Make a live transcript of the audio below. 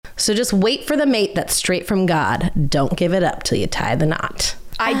So just wait for the mate that's straight from God. Don't give it up till you tie the knot.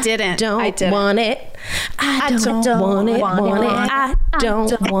 I didn't want it. I don't want it. I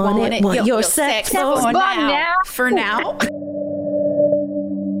don't want it. Want your sex for now. For now.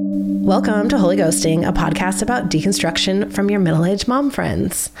 Welcome to Holy Ghosting, a podcast about deconstruction from your middle-aged mom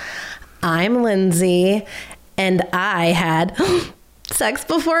friends. I'm Lindsay, and I had sex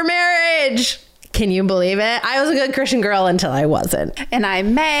before marriage. Can you believe it? I was a good Christian girl until I wasn't. And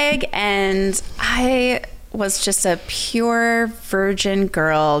I'm Meg, and I was just a pure virgin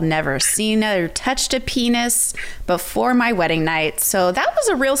girl, never seen or touched a penis before my wedding night. So that was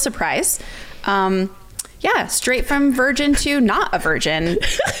a real surprise. Yeah, straight from virgin to not a virgin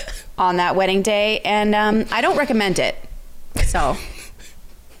on that wedding day. And I don't recommend it. So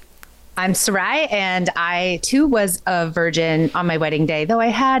I'm Sarai, and I too was a virgin on my wedding day, though I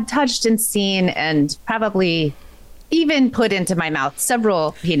had touched and seen and probably even put into my mouth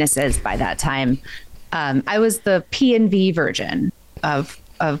several penises by that time. I was the P&V version of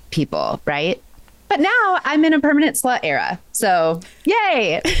people, right? But now I'm in a permanent slut era. So,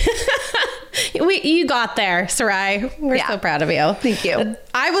 yay! You got there, Sarai. We're so proud of you. Thank you.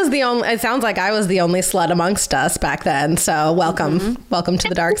 It sounds like I was the only slut amongst us back then. So welcome. Mm-hmm. Welcome to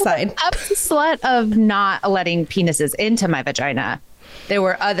the dark side. I was the slut of not letting penises into my vagina. There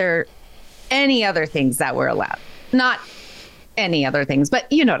were any other things that were allowed. Not any other things,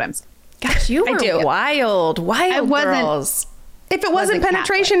 but you know what I'm saying. Gosh, you were wild girls. If it wasn't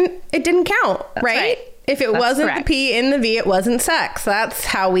penetration, Catholic. It didn't count, right? If it wasn't correct. The P in the V, it wasn't sex. That's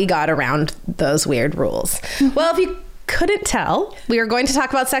how we got around those weird rules. Mm-hmm. Well, if you couldn't tell, we are going to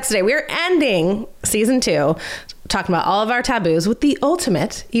talk about sex today. We're ending season 2, talking about all of our taboos with the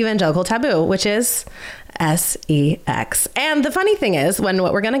ultimate evangelical taboo, which is sex. And the funny thing is, what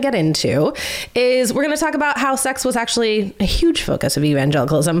we're going to get into is we're going to talk about how sex was actually a huge focus of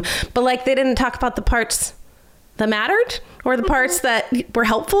evangelicalism, but like they didn't talk about the parts that mattered or the parts that were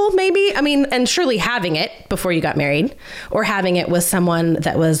helpful, maybe. I mean, and surely having it before you got married or having it with someone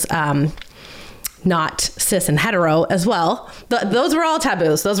that was not cis and hetero as well. Those were all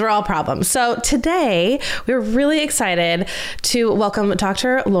taboos. Those were all problems. So today we're really excited to welcome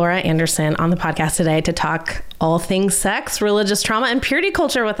Dr. Laura Anderson on the podcast today to talk all things sex, religious trauma, and purity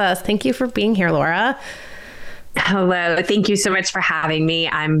culture with us. Thank you for being here, Laura. Hello. Thank you so much for having me.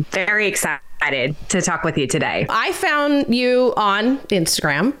 I'm very excited to talk with you today. I found you on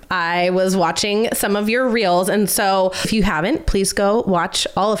Instagram. I was watching some of your reels. And so if you haven't, please go watch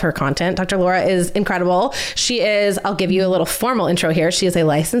all of her content. Dr. Laura is incredible. I'll give you a little formal intro here. She is a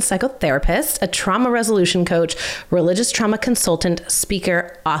licensed psychotherapist, a trauma resolution coach, religious trauma consultant,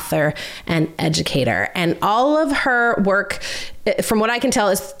 speaker, author, and educator. And all of her work, from what I can tell,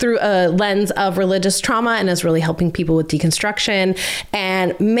 is through a lens of religious trauma and is really helping people with deconstruction.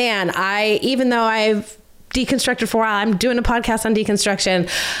 And man, even though I've deconstructed for a while, I'm doing a podcast on deconstruction.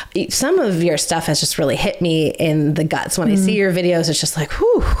 Some of your stuff has just really hit me in the guts. When I see your videos, it's just like,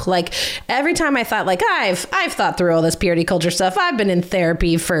 whew, like every time I thought like, I've thought through all this purity culture stuff. I've been in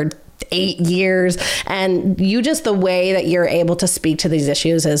therapy for 8 years, and the way that you're able to speak to these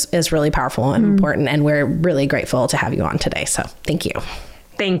issues is really powerful and important. And we're really grateful to have you on today. So thank you.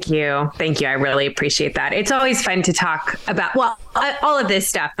 Thank you. I really appreciate that. It's always fun to talk about, all of this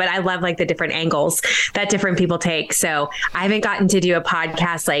stuff, but I love like the different angles that different people take. So I haven't gotten to do a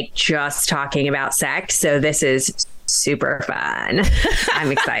podcast like just talking about sex. So this is super fun.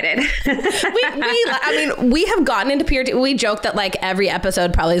 I'm excited. we have gotten into purity. We joke that like every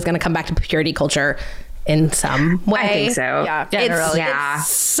episode probably is going to come back to purity culture in some way. I think so. Yeah. It's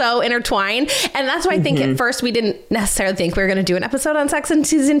so intertwined. And that's why I think at first we didn't necessarily think we were going to do an episode on sex in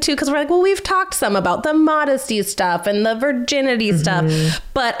season 2, because we're like, well, we've talked some about the modesty stuff and the virginity stuff.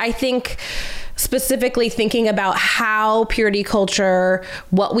 But I think specifically thinking about how purity culture,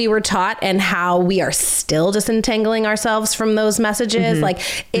 what we were taught, and how we are still disentangling ourselves from those messages. Like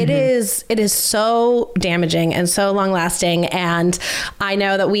it is so damaging and so long lasting. And I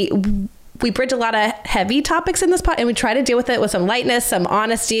know that we bridge a lot of heavy topics in this pod, and we try to deal with it with some lightness, some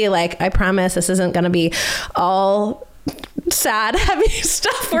honesty. Like, I promise this isn't going to be all sad, heavy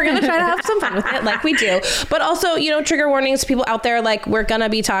stuff. We're going to try to have some fun with it like we do. But also, trigger warnings to people out there. Like, we're going to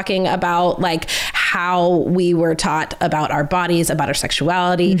be talking about like how we were taught about our bodies, about our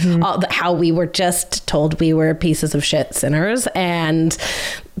sexuality, how we were just told we were pieces of shit sinners, and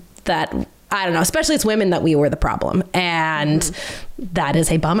that, I don't know, especially as women, that we were the problem. And that is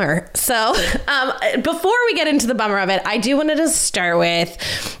a bummer. So before we get into the bummer of it, I do want to just start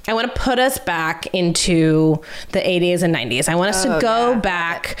with, I want to put us back into the 80s and 90s. I want us to go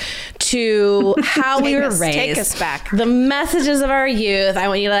back to how we were raised. Take us back. The messages of our youth. I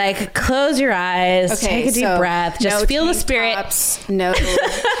want you to like close your eyes, take a deep breath, just feel the spirit. Tops, no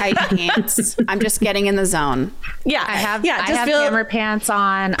tight pants. I'm just getting in the zone. Yeah, I have hammer pants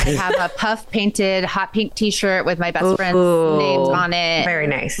on. I have a puff painted hot pink t-shirt with my best friend's names on it. Very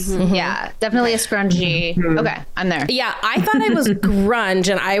nice. Yeah, definitely a scrunchie. Okay, I'm there. Yeah, I thought I was grunge,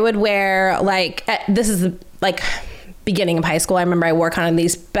 and I would wear like this is like beginning of high school. I remember I wore kind of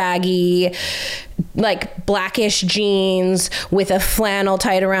these baggy, like blackish jeans with a flannel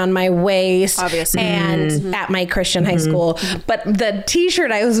tied around my waist, obviously, and at my Christian high school. But the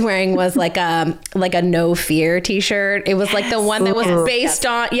t-shirt I was wearing was like a No Fear t-shirt. It was like the one that was based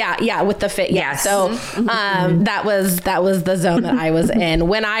on with the fit. So that was the zone that I was in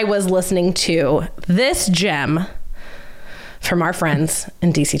when I was listening to this gem from our friends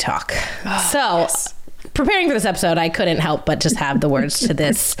in DC Talk. Preparing for this episode, I couldn't help but just have the words to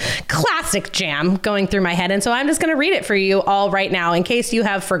this classic jam going through my head. And so I'm just going to read it for you all right now in case you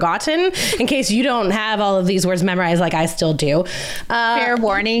have forgotten, in case you don't have all of these words memorized like I still do. Fair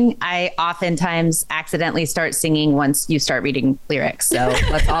warning, I oftentimes accidentally start singing once you start reading lyrics. So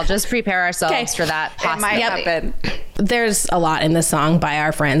let's all just prepare ourselves for that. It might happen. There's a lot in this song by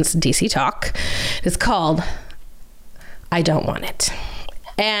our friends DC Talk. It's called I Don't Want It.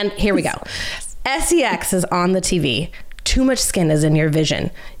 And here we go. SEX is on the TV. Too much skin is in your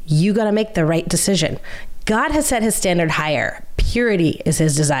vision. You got to make the right decision. God has set his standard higher. Purity is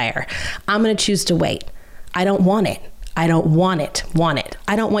his desire. I'm going to choose to wait. I don't want it. I don't want it.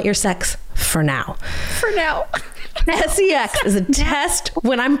 I don't want your sex for now. SEX is a test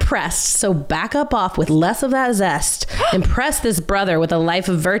when I'm pressed, so back up off with less of that zest. Impress this brother with a life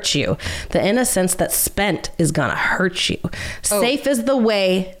of virtue. The innocence that's spent is gonna hurt you. Safe is the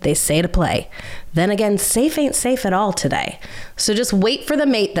way they say to play. Then again, safe ain't safe at all today. So just wait for the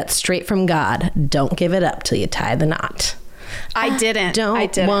mate that's straight from God. Don't give it up till you tie the knot. I didn't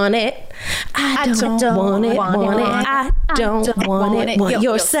want it. I don't want it. I don't want it. Want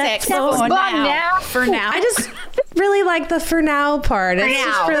your sex for now. For now. I just really like the for now part. It's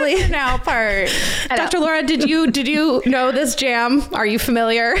just really for now part. Dr. Laura, did you know this jam? Are you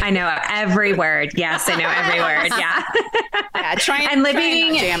familiar? I know every word. Yes, I know every word. Yeah. Try and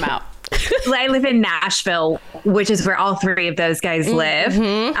jam out. I live in Nashville, which is where all three of those guys live.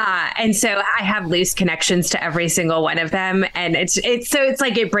 And so I have loose connections to every single one of them. And it's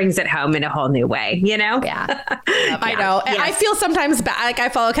like it brings it home in a whole new way, you know? Yeah. I know. And I feel sometimes bad. Like I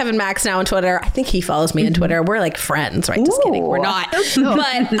follow Kevin Max now on Twitter. I think he follows me on Twitter. We're like friends, right? Just kidding. We're not.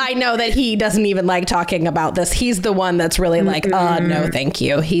 But I know that he doesn't even like talking about this. He's the one that's really like, no, thank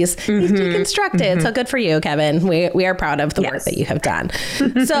you. He's deconstructed. So good for you, Kevin. We are proud of the work that you have done.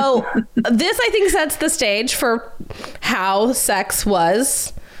 So this, I think, sets the stage for how sex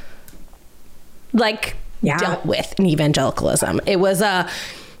was like dealt with in evangelicalism. It was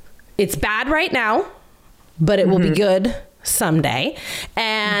it's bad right now, but it will be good someday.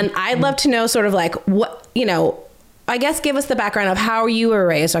 And I'd love to know sort of like what, I guess give us the background of how you were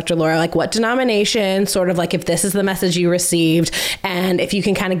raised, Dr. Laura, like what denomination, sort of like if this is the message you received, and if you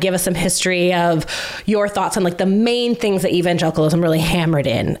can kind of give us some history of your thoughts on like the main things that evangelicalism really hammered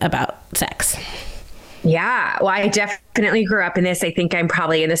in about sex. Yeah, well, I definitely grew up in this. I think I'm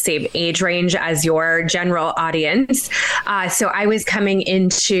probably in the same age range as your general audience. So I was coming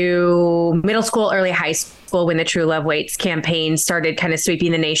into middle school, early high school when the True Love Waits campaign started kind of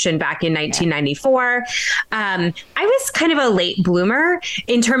sweeping the nation back in 1994. I was kind of a late bloomer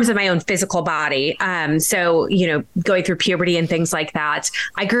in terms of my own physical body. So, going through puberty and things like that.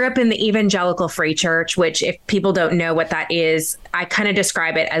 I grew up in the Evangelical Free Church, which if people don't know what that is, I kind of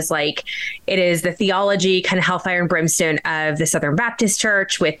describe it as like, it is the theology, kind of hellfire and brimstone of the Southern Baptist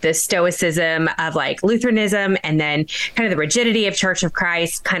Church with the stoicism of like Lutheranism, and then kind of the rigidity of Church of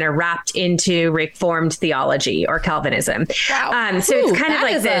Christ kind of wrapped into Reformed theology or Calvinism. Wow. So it's kind of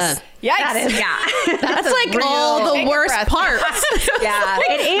like this. That's like all the worst parts.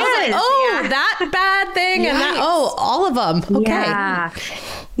 It is. Like, that bad thing and that. All of them. Okay.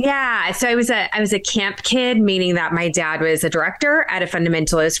 Yeah. So I was a camp kid, meaning that my dad was a director at a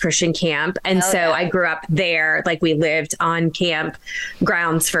fundamentalist Christian camp. And I grew up there. Like we lived on camp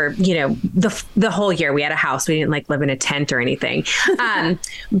grounds for, the whole year. We had a house. We didn't like live in a tent or anything.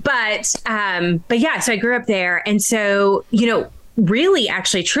 But yeah, so I grew up there. And so, really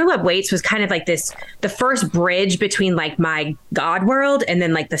actually True Love Waits was kind of like the first bridge between like my God world and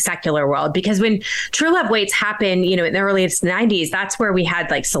then like the secular world, because when True Love Waits happened, in the earliest 90s, that's where we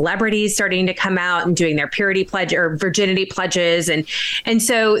had like celebrities starting to come out and doing their purity pledge or virginity pledges. And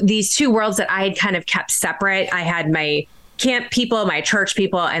so these two worlds that I had kind of kept separate, I had my camp people, my church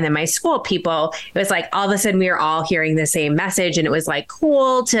people, and then my school people, it was like all of a sudden we were all hearing the same message. And it was like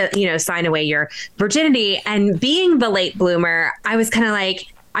cool to, sign away your virginity. And being the late bloomer, I was kind of like,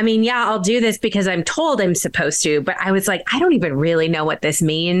 I mean, yeah, I'll do this because I'm told I'm supposed to, but I was like, I don't even really know what this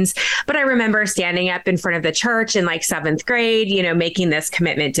means. But I remember standing up in front of the church in like 7th grade, making this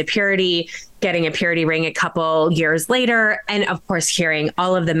commitment to purity, getting a purity ring a couple years later. And of course, hearing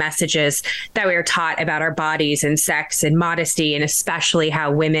all of the messages that we were taught about our bodies and sex and modesty, and especially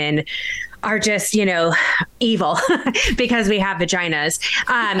how women are just, evil because we have vaginas.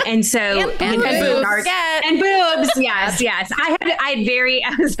 And so and boobs. And boobs. Yes.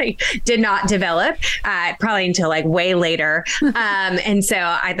 I was like, did not develop probably until like way later. And so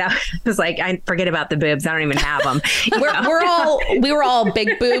I thought, it was like, I forget about the boobs. I don't even have them. We were all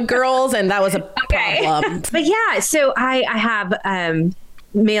big boob girls, and that was a problem. But yeah, so I have,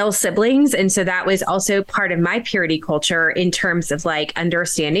 male siblings. And so that was also part of my purity culture in terms of like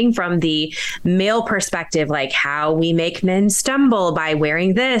understanding from the male perspective, like how we make men stumble by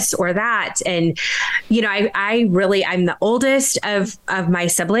wearing this or that. And, I'm the oldest of my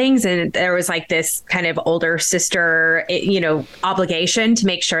siblings. And there was like this kind of older sister, obligation to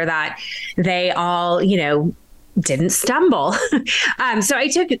make sure that they all, didn't stumble. So I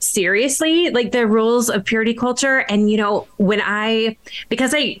took it seriously, like the rules of purity culture. And,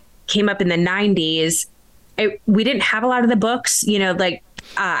 because I came up in the 90s, we didn't have a lot of the books,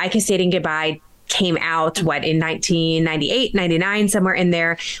 I Kissed Dating Goodbye came out, in 1998, 99, somewhere in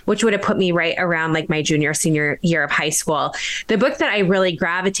there, which would have put me right around like my senior year of high school. The book that I really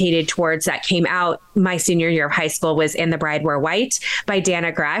gravitated towards that came out my senior year of high school was And the Bride Wore White by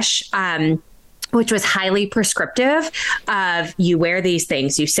Dannah Gresh. Which was highly prescriptive of you wear these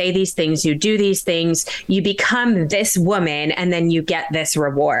things, you say these things, you do these things, you become this woman, and then you get this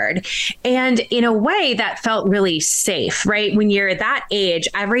reward. And in a way that felt really safe, right? When you're that age,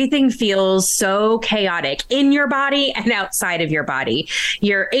 everything feels so chaotic in your body and outside of your body.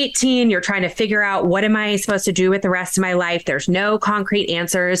 You're 18, you're trying to figure out, what am I supposed to do with the rest of my life? There's no concrete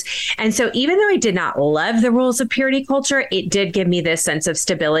answers. And so even though I did not love the rules of purity culture, it did give me this sense of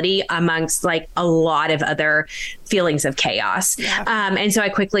stability amongst like a lot of other feelings of chaos. Yeah. And so I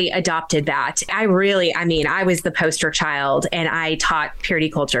quickly adopted that. I was the poster child, and I taught purity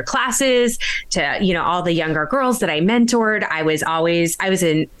culture classes to, all the younger girls that I mentored. I was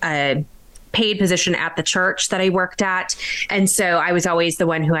in a paid position at the church that I worked at. And so I was always the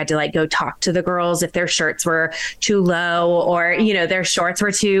one who had to like go talk to the girls if their shirts were too low or, their shorts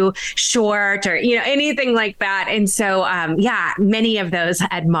were too short or, anything like that. And so, many of those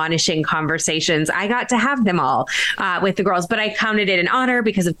admonishing conversations, I got to have them all with the girls, but I counted it an honor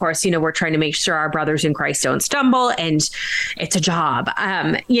because of course, we're trying to make sure our brothers in Christ don't stumble, and it's a job.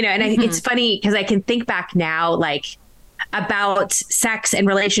 It's funny because I can think back now, like, about sex and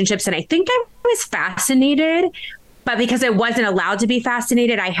relationships. And I think I was fascinated, but because I wasn't allowed to be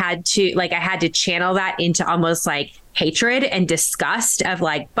fascinated, I had to channel that into almost like hatred and disgust of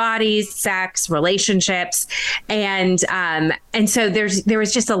like bodies, sex, relationships. And so there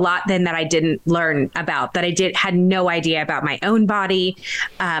was just a lot then that I didn't learn about, that had no idea about my own body,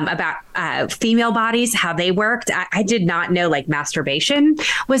 about female bodies, how they worked. I did not know like masturbation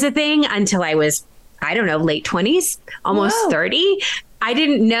was a thing until I was, I don't know, late 20s, almost 30. I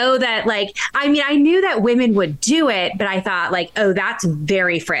didn't know that, I knew that women would do it, but I thought like, oh, that's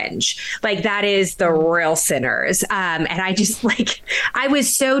very fringe. Like that is the real sinners. And I just I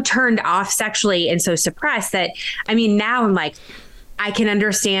was so turned off sexually and so suppressed that, now I'm like, I can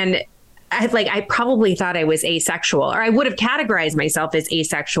understand. I probably thought I was asexual, or I would have categorized myself as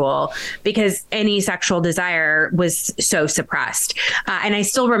asexual because any sexual desire was so suppressed. And I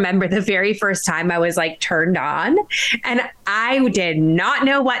still remember the very first time I was like turned on and I did not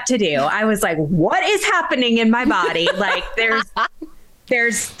know what to do. I was like, what is happening in my body? Like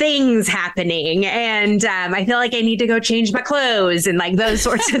there's things happening and I feel like I need to go change my clothes and like those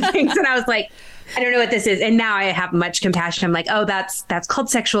sorts of things. And I was like, I don't know what this is. And now I have much compassion. I'm like, oh, that's called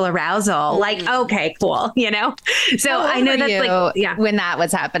sexual arousal. Like, okay, cool. So I know that's when that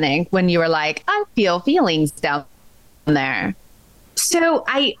was happening, when you were like, I feel feelings down there. So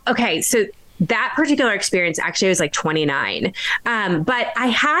that particular experience, actually, I was like 29. But I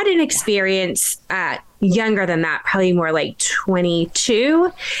had an experience younger than that, probably more like 22.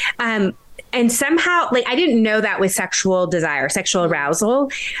 And somehow, I didn't know that was sexual desire, sexual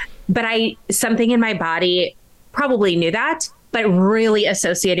arousal. But something in my body probably knew that, but really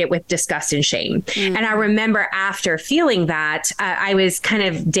associated with disgust and shame. Mm. And I remember after feeling that, I was kind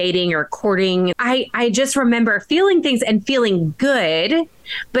of dating or courting. I just remember feeling things and feeling good,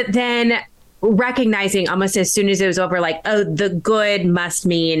 but then recognizing almost as soon as it was over, like, oh, the good must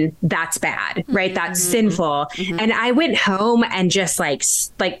mean that's bad, right? That's sinful. And I went home and just like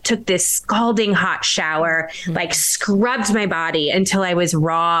took this scalding hot shower, like scrubbed my body until I was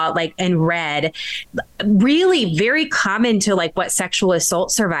raw, like, and red. Really very common to like what sexual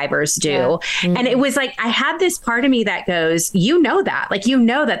assault survivors do. And it was like, I had this part of me that goes, you know that, like, you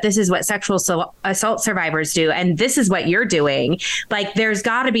know that this is what sexual assault survivors do. And this is what you're doing. Like, there's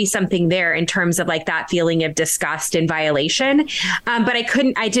got to be something there in terms of like that feeling of disgust and violation. But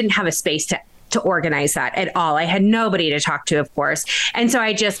I didn't have a space to organize that at all. I had nobody to talk to, of course. And so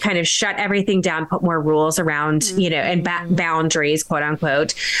I just kind of shut everything down, put more rules around, you know, and boundaries, quote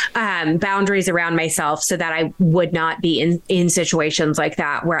unquote, boundaries around myself so that I would not be in situations like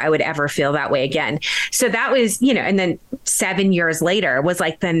that where I would ever feel that way again. So that was, you know, and then 7 years later was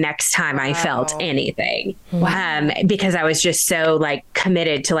like the next time I felt anything, because I was just so like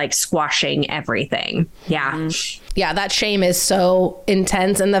committed to like squashing everything. Yeah. Yeah, that shame is so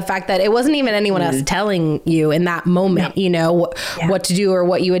intense. And the fact that it wasn't even anyone else telling you in that moment, you know, what to do or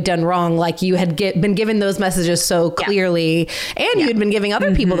what you had done wrong. Like, you had been given those messages so clearly, and you had been giving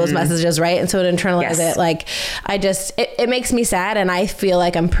other people those messages, right? And so to internalize it, like, it makes me sad. And I feel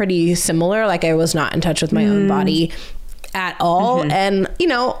like I'm pretty similar. Like, I was not in touch with my own body at all. And, you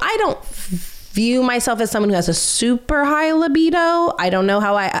know, I don't view myself as someone who has a super high libido. I don't know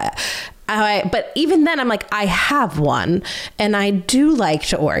how but even then I'm like, I have one and I do like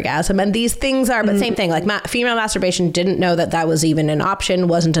to orgasm, and these things are, but same thing, like female masturbation, didn't know that was even an option,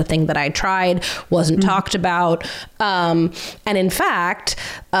 wasn't a thing that I tried, wasn't talked about. And in fact,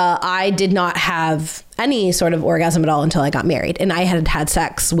 I did not have any sort of orgasm at all until I got married, and I had had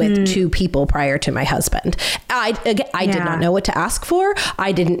sex with 2 people prior to my husband. I did not know what to ask for.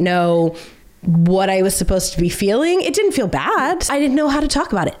 I didn't know what I was supposed to be feeling. It didn't feel bad. I didn't know how to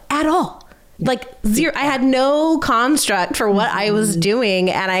talk about it at all. Like, zero. I had no construct for what I was doing,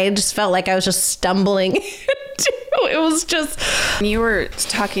 and I just felt like I was just stumbling. It was just... You were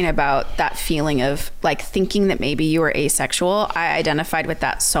talking about that feeling of like thinking that maybe you were asexual. I identified with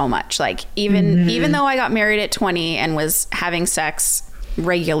that so much. Like, even though I got married at 20 and was having sex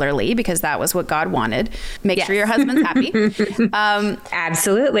regularly because that was what God wanted. Make sure your husband's happy.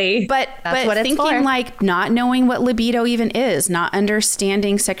 Absolutely. But thinking like not knowing what libido even is, not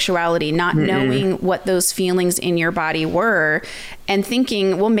understanding sexuality, not knowing what those feelings in your body were, and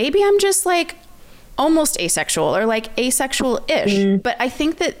thinking, well, maybe I'm just like almost asexual or like asexual-ish. But I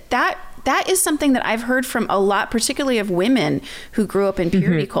think that is something that I've heard from a lot, particularly of women who grew up in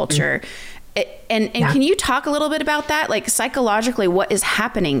purity culture. And can you talk a little bit about that? Like, psychologically, what is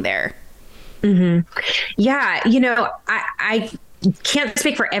happening there? Yeah. You know, I can't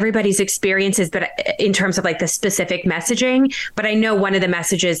speak for everybody's experiences, but in terms of like the specific messaging, but I know one of the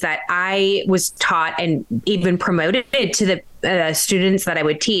messages that I was taught and even promoted to the students that I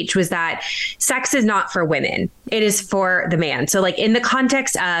would teach was that sex is not for women. It is for the man. So like in the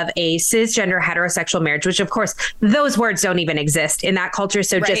context of a cisgender heterosexual marriage, which of course those words don't even exist in that culture.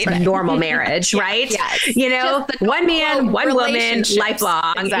 So just normal marriage, right? Yes. You know, one man, one woman,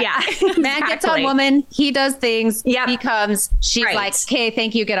 lifelong. Exactly. Yeah. Exactly. Man gets on woman. He does things. He comes. She's like, okay,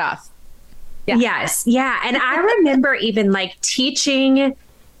 thank you. Get off. Yeah. Yes. Yeah. And I remember even like teaching,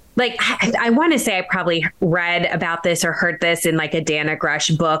 like, I want to say I probably read about this or heard this in like a Dana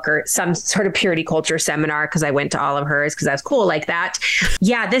Grush book or some sort of purity culture seminar, because I went to all of hers because I was cool like that.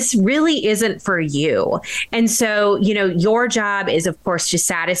 Yeah, this really isn't for you. And so, you know, your job is, of course, to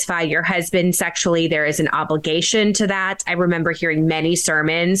satisfy your husband sexually. There is an obligation to that. I remember hearing many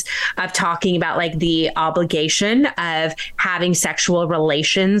sermons of talking about like the obligation of having sexual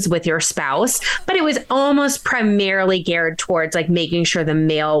relations with your spouse, but it was almost primarily geared towards like making sure the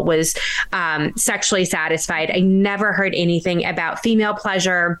male was sexually satisfied. I never heard anything about female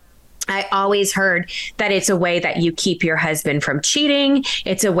pleasure. I always heard that it's a way that you keep your husband from cheating.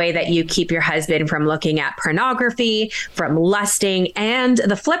 It's a way that you keep your husband from looking at pornography, from lusting. And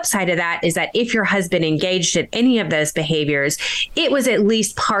the flip side of that is that if your husband engaged in any of those behaviors, it was at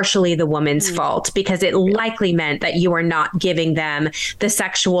least partially the woman's fault, because it likely meant that you were not giving them the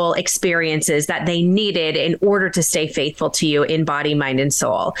sexual experiences that they needed in order to stay faithful to you in body, mind, and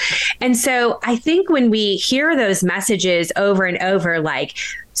soul. And so I think when we hear those messages over and over, like,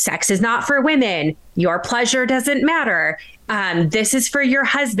 sex is not for women, your pleasure doesn't matter, this is for your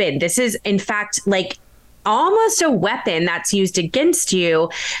husband, this is in fact like almost a weapon that's used against you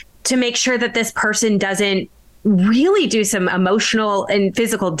to make sure that this person doesn't really do some emotional and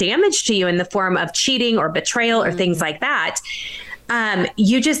physical damage to you in the form of cheating or betrayal or things like that.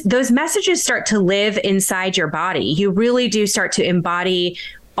 Those messages start to live inside your body. You really do start to embody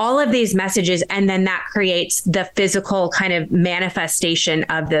all of these messages, and then that creates the physical kind of manifestation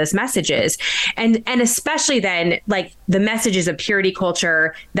of those messages. And especially then, like the messages of purity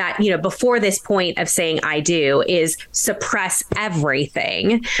culture that, you know, before this point of saying I do is suppress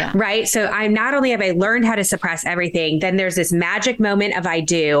everything, right? So I'm not only have I learned how to suppress everything, then there's this magic moment of I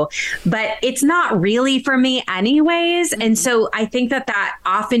do, but it's not really for me anyways. And so I think that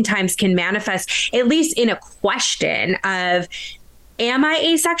oftentimes can manifest, at least in a question of, am I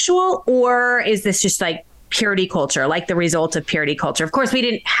asexual, or is this just like purity culture, like the result of purity culture? Of course, we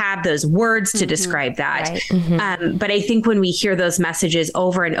didn't have those words to describe that. Right. But I think when we hear those messages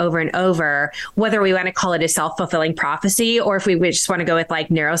over and over and over, whether we want to call it a self-fulfilling prophecy, or if we just want to go with like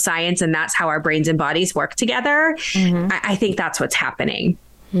neuroscience and that's how our brains and bodies work together, I think that's what's happening.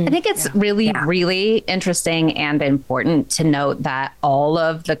 I think it's really interesting and important to note that all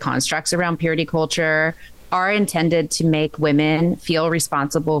of the constructs around purity culture are intended to make women feel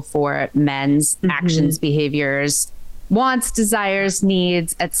responsible for men's actions, behaviors, wants, desires,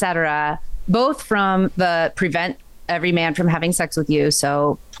 needs, etc., both from the prevent every man from having sex with you.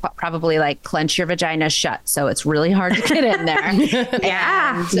 So probably like clench your vagina shut, so it's really hard to get in there.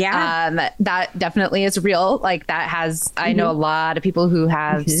 That definitely is real. Like that has, I know a lot of people who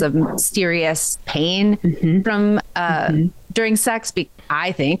have some serious pain from during sex.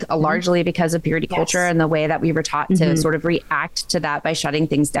 I think largely because of purity culture and the way that we were taught to sort of react to that by shutting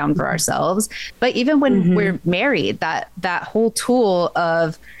things down for ourselves. But even when we're married, that whole tool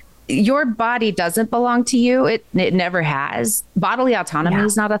of your body doesn't belong to you. It never has. Bodily autonomy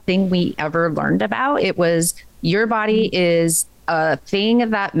is not a thing we ever learned about. It was your body is a thing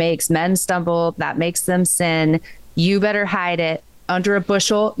that makes men stumble, that makes them sin. You better hide it under a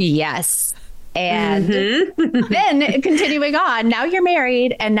bushel. Yes. And then continuing on, now you're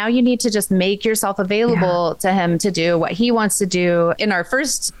married and now you need to just make yourself available to him to do what he wants to do. In our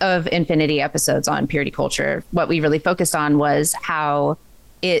first of Infinity episodes on purity culture, what we really focused on was how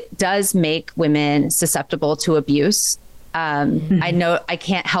it does make women susceptible to abuse. I know I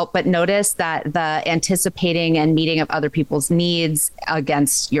can't help but notice that the anticipating and meeting of other people's needs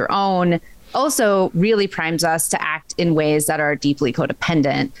against your own also really primes us to act in ways that are deeply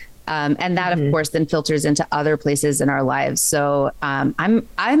codependent. And that, of course, then filters into other places in our lives. So I'm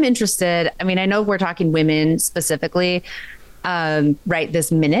interested. I mean, I know we're talking women specifically right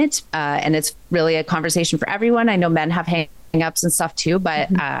this minute, and it's really a conversation for everyone. I know men have hang-ups and stuff too, but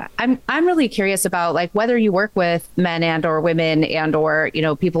I'm really curious about like whether you work with men and or women and or, you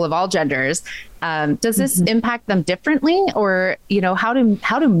know, people of all genders. Does this impact them differently, or, you know, how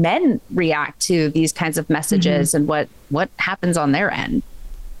do men react to these kinds of messages and what happens on their end?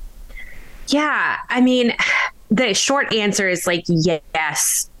 Yeah, I mean, the short answer is like,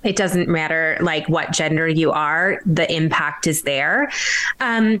 yes, it doesn't matter like what gender you are, the impact is there.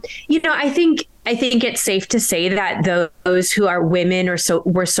 You know, I think it's safe to say that those who are women or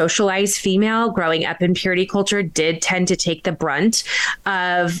were socialized female growing up in purity culture did tend to take the brunt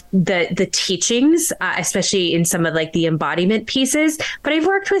of the teachings, especially in some of like the embodiment pieces. But I've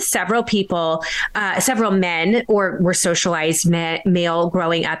worked with several people, several men or were socialized male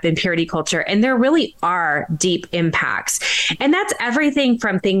growing up in purity culture, and there really are deep impacts. And that's everything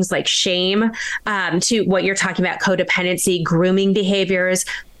from things like shame to what you're talking about, codependency, grooming behaviors,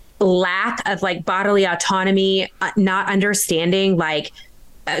 lack of like bodily autonomy, not understanding like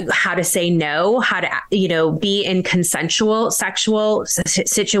how to say no, how to, you know, be in consensual sexual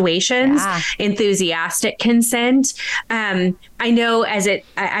situations, enthusiastic consent. I know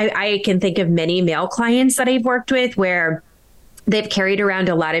I can think of many male clients that I've worked with where they've carried around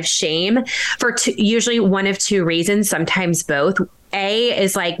a lot of shame for usually one of two reasons, sometimes both. A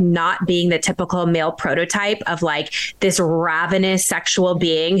is like not being the typical male prototype of like this ravenous sexual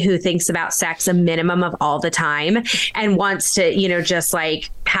being who thinks about sex a minimum of all the time and wants to, you know, just like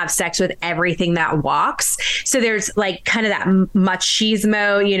have sex with everything that walks. So there's like kind of that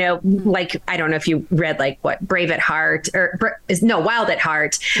machismo, you know, like, I don't know if you read like what Brave at Heart Wild at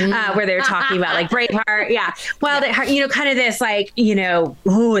Heart, where they're talking about like Braveheart. Yeah. Wild at Heart, you know, kind of this like, you know,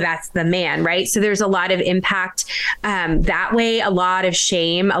 ooh, that's the man, right? So there's a lot of impact that way, a lot of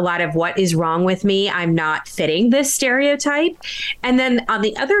shame, a lot of what is wrong with me. I'm not fitting this stereotype. And then on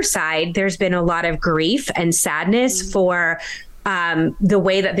the other side, there's been a lot of grief and sadness for the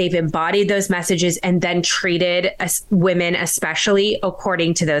way that they've embodied those messages and then treated women, especially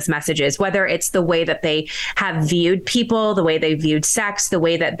according to those messages, whether it's the way that they have viewed people, the way they viewed sex, the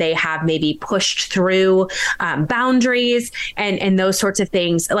way that they have maybe pushed through boundaries and those sorts of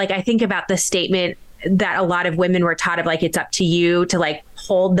things. Like I think about the statement, that a lot of women were taught of like, it's up to you to like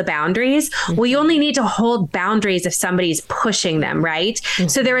hold the boundaries. Well, you only need to hold boundaries if somebody's pushing them, right?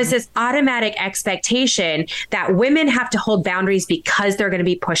 So there is this automatic expectation that women have to hold boundaries because they're going to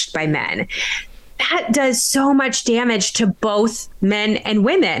be pushed by men. That does so much damage to both men and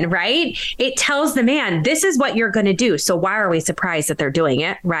women, right? It tells the man, this is what you're going to do. So why are we surprised that they're doing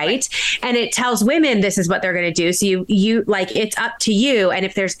it? Right. And it tells women, this is what they're going to do. So you like, it's up to you. And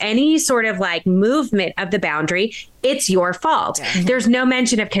if there's any sort of like movement of the boundary, it's your fault. Yeah. There's no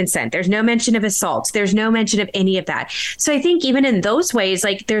mention of consent. There's no mention of assault. There's no mention of any of that. So I think even in those ways,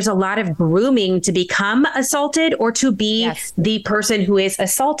 like there's a lot of grooming to become assaulted or to be the person who is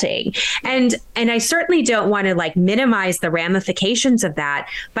assaulting. And I certainly don't want to like minimize the ramifications of that.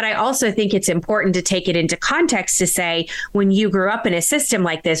 But I also think it's important to take it into context to say, when you grew up in a system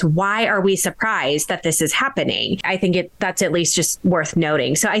like this, why are we surprised that this is happening? I think that's at least just worth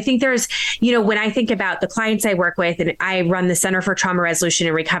noting. So I think there's, when I think about the clients I work with, and I run the Center for Trauma Resolution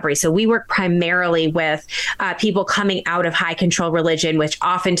and Recovery. So we work primarily with people coming out of high control religion, which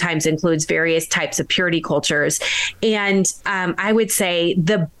oftentimes includes various types of purity cultures. And I would say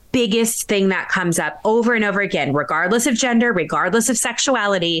the biggest thing that comes up over and over again, regardless of gender, regardless of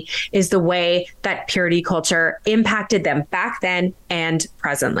sexuality, is the way that purity culture impacted them back then and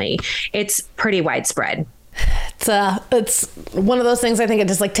presently. It's pretty widespread. It's one of those things. I think it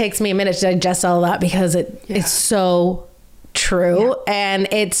just like takes me a minute to digest all that because it's so true. Yeah. And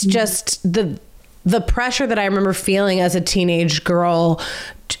it's just the pressure that I remember feeling as a teenage girl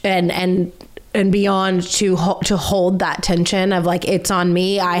and beyond to hold that tension of like, it's on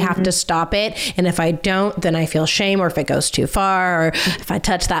me. I have to stop it. And if I don't, then I feel shame, or if it goes too far, or if I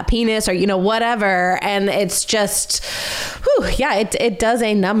touch that penis, or, whatever. And it's just, it does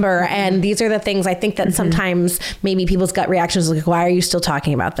a number. And these are the things I think that sometimes maybe people's gut reactions like, why are you still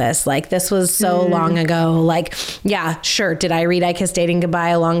talking about this? Like, this was so long ago. Like, yeah, sure. Did I read I Kissed Dating Goodbye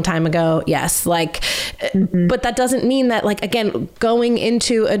a long time ago? Yes. Like, but that doesn't mean that, like, again, going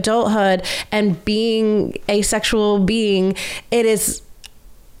into adulthood and being a sexual being, it's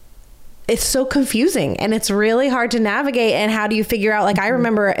so confusing and it's really hard to navigate. And how do you figure out, like, I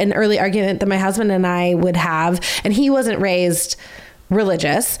remember an early argument that my husband and I would have, and he wasn't raised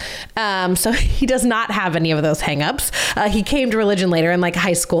religious. So he does not have any of those hangups. He came to religion later in like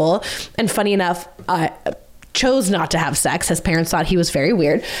high school. And funny enough, chose not to have sex. His parents thought he was very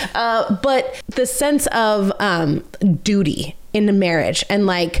weird. But the sense of duty in a marriage, and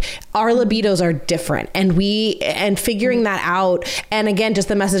like our libidos are different, and figuring that out. And again, just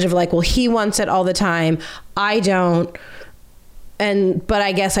the message of like, well, he wants it all the time, I don't, but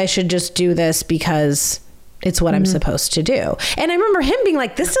I guess I should just do this because it's what I'm supposed to do. And I remember him being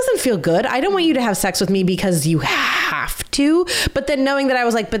like, this doesn't feel good. I don't want you to have sex with me because you have to. But then knowing that I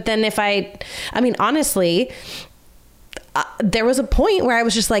was like, but then if I mean, honestly, there was a point where I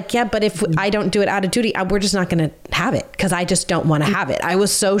was just like, yeah, but if I don't do it out of duty, we're just not going to have it because I just don't want to have it. I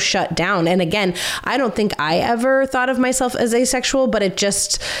was so shut down. And again, I don't think I ever thought of myself as asexual, but it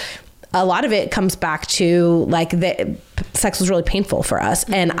just, a lot of it comes back to like sex was really painful for us.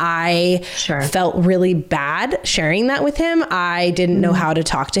 And I felt really bad sharing that with him. I didn't know how to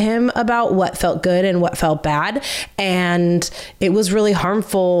talk to him about what felt good and what felt bad. And it was really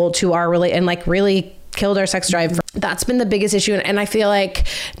harmful to our and like really killed our sex drive. That's been the biggest issue. And I feel like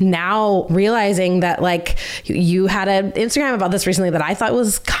now realizing that, like, you had an Instagram about this recently that I thought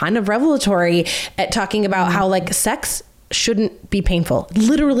was kind of revelatory at talking about how like sex shouldn't be painful.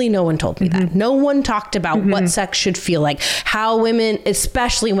 Literally no one told me that. No one talked about what sex should feel like, how women,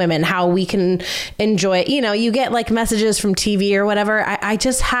 especially women, how we can enjoy it. You get like messages from TV or whatever. I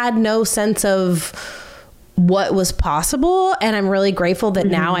just had no sense of what was possible. And I'm really grateful that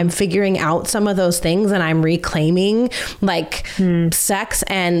now I'm figuring out some of those things and I'm reclaiming like sex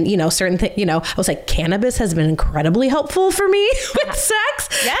and, certain things, I was like, cannabis has been incredibly helpful for me with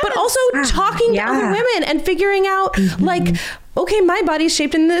sex, but also talking to other women and figuring out like, okay, my body's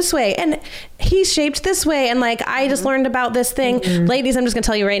shaped in this way and he's shaped this way. And like, I just learned about this thing. Ladies, I'm just gonna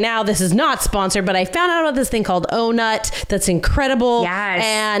tell you right now, this is not sponsored, but I found out about this thing called O-Nut. That's incredible. Yes.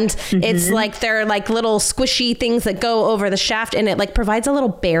 And it's like, they're like little squishy things that go over the shaft and it like provides a little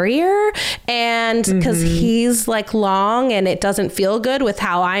barrier. And cause he's like long and it doesn't feel good with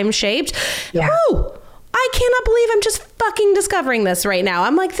how I'm shaped. Yeah. Oh, I cannot believe I'm just fucking discovering this right now.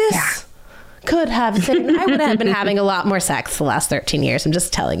 I'm like, this could have been, I would have been having a lot more sex the last 13 years. I'm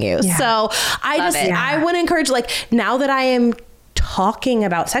just telling you. Yeah. So I want to encourage, like, now that I am talking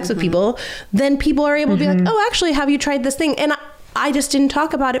about sex with people, then people are able to be like, oh, actually, have you tried this thing? And I just didn't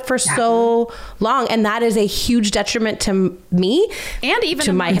talk about it for so long. And that is a huge detriment to me. And even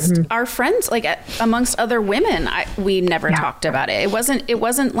to our friends, like amongst other women, we never talked about it. It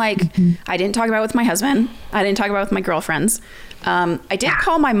wasn't like I didn't talk about it with my husband. I didn't talk about it with my girlfriends. I did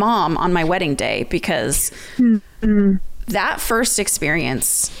call my mom on my wedding day because that first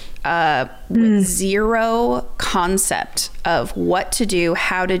experience with zero concept of what to do,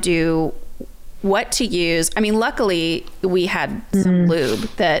 how to do, what to use. I mean, luckily we had some lube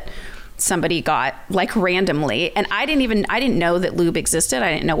that somebody got like randomly, and I didn't know that lube existed.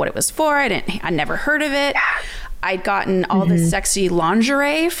 I didn't know what it was for. I never heard of it. I'd gotten all this sexy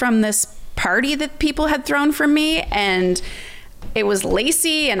lingerie from this party that people had thrown for me, and it was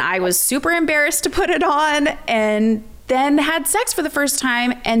lacy, and I was super embarrassed to put it on, and then had sex for the first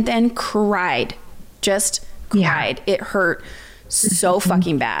time and then cried. Just cried. It hurt so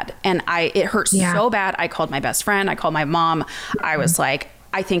fucking bad. And it hurt so bad. I called my best friend. I called my mom. I was like,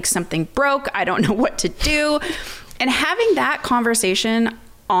 I think something broke. I don't know what to do. And having that conversation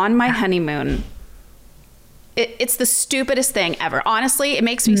on my honeymoon, it's the stupidest thing ever. Honestly, it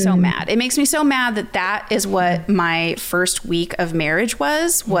makes me so mad. It makes me so mad that is what my first week of marriage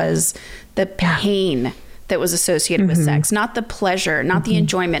was the pain that was associated with sex, not the pleasure, not the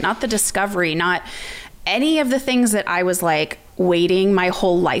enjoyment, not the discovery, not any of the things that I was like waiting my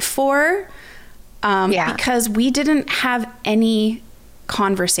whole life for, because we didn't have any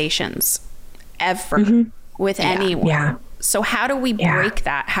conversations ever with anyone. Yeah. So how do we break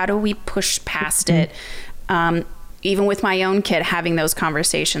that? How do we push past it? Even with my own kid, having those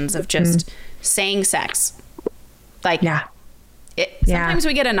conversations of just saying sex. Like, sometimes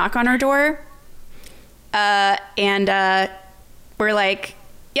we get a knock on our door, and we're like,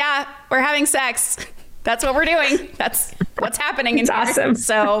 yeah, we're having sex. That's what we're doing. That's what's happening. It's awesome.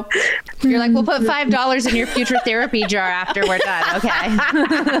 So you're like, we'll put $5 in your future therapy jar after we're done.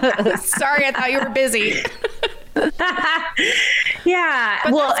 Okay. Sorry, I thought you were busy. Yeah.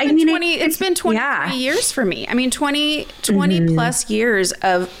 But well, it's been 23 years for me. I mean, 20 plus years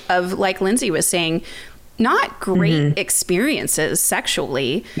of, like Lindsay was saying, not great experiences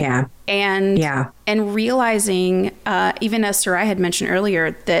sexually. Yeah. And realizing, even as Sarai had mentioned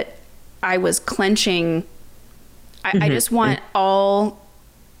earlier, that I was clenching. I just want all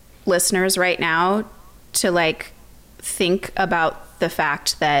listeners right now to like think about the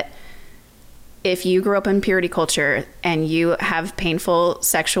fact that if you grew up in purity culture and you have painful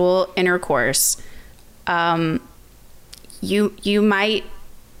sexual intercourse, you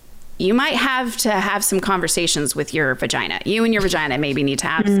might have to have some conversations with your vagina. You and your vagina maybe need to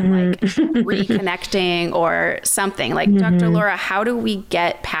have some like reconnecting or something. Like, Dr. Laura, how do we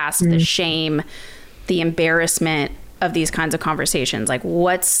get past the shame, the embarrassment of these kinds of conversations? Like,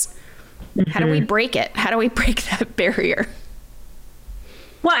 how do we break it? How do we break that barrier?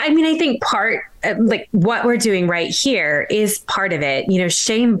 Well, I mean, I think like what we're doing right here is part of it. You know,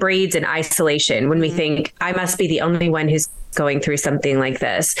 shame breeds in isolation when we think I must be the only one who's going through something like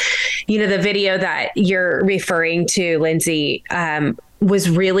this. You know, the video that you're referring to, Lindsay, was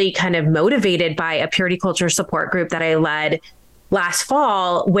really kind of motivated by a purity culture support group that I led last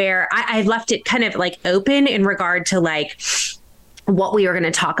fall, where I left it kind of like open in regard to like what we were going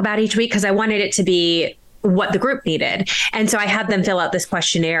to talk about each week, because I wanted it to be what the group needed. And so I had them fill out this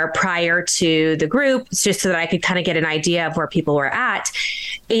questionnaire prior to the group, just so that I could kind of get an idea of where people were at.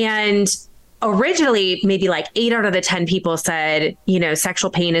 And originally, maybe like 8 out of the 10 people said, you know,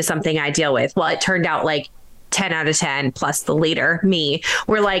 sexual pain is something I deal with. Well, it turned out like 10 out of 10 plus the leader, me,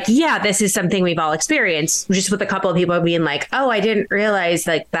 were like, yeah, this is something we've all experienced, just with a couple of people being like, oh, I didn't realize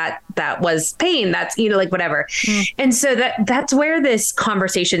like that was pain. That's, you know, like whatever. And so that's where this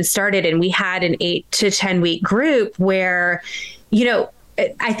conversation started. And we had an 8 to 10 week group where, you know,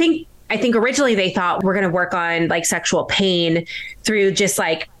 I think originally they thought we're going to work on like sexual pain through just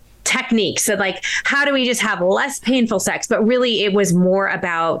like techniques. So like, how do we just have less painful sex? But really it was more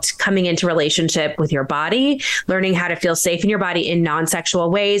about coming into relationship with your body, learning how to feel safe in your body in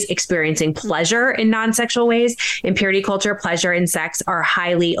non-sexual ways, experiencing pleasure in non-sexual ways. In purity culture, pleasure and sex are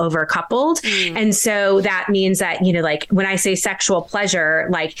highly overcoupled. And so that means that, you know, like when I say sexual pleasure,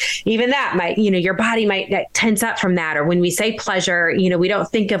 like even that might, you know, your body might tense up from that. Or when we say pleasure, you know, we don't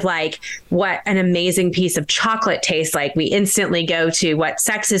think of like what an amazing piece of chocolate tastes like. We instantly go to what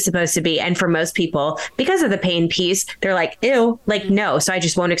sex is supposed to be. And for most people, because of the pain piece, they're like, ew, like, no, so I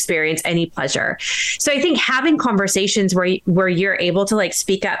just won't experience any pleasure. So I think having conversations where you're able to like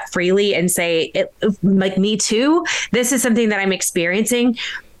speak up freely and say, like, me too, this is something that I'm experiencing.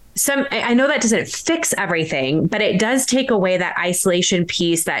 I know that doesn't fix everything, but it does take away that isolation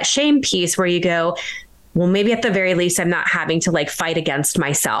piece, that shame piece where you go, well, maybe at the very least, I'm not having to like fight against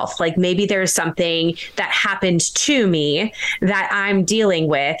myself. Like maybe there's something that happened to me that I'm dealing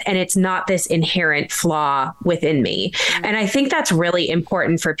with, and it's not this inherent flaw within me. And I think that's really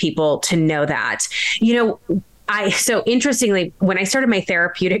important for people to know that, so interestingly, when I started my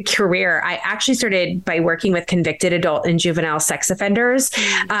therapeutic career, I actually started by working with convicted adult and juvenile sex offenders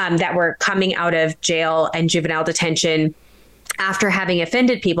that were coming out of jail and juvenile detention after having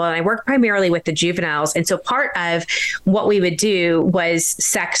offended people. And I worked primarily with the juveniles. And so part of what we would do was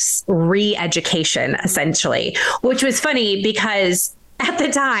sex re-education, essentially, which was funny because at the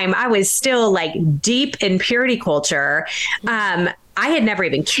time I was still like deep in purity culture. I had never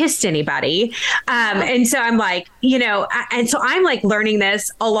even kissed anybody. And so I'm like, and so I'm like learning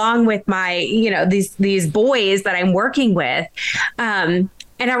this along with my, these boys that I'm working with.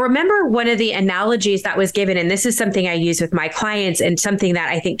 And I remember one of the analogies that was given, and this is something I use with my clients and something that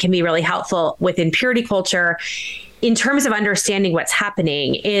I think can be really helpful within purity culture in terms of understanding what's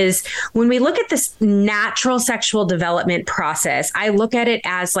happening, is when we look at this natural sexual development process, I look at it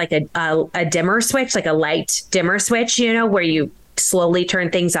as like a dimmer switch, like a light dimmer switch, where you slowly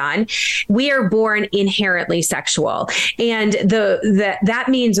turn things on. We are born inherently sexual. And that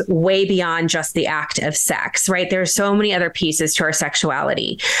means way beyond just the act of sex, right? There's so many other pieces to our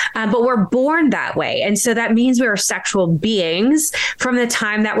sexuality, but we're born that way. And so that means we are sexual beings from the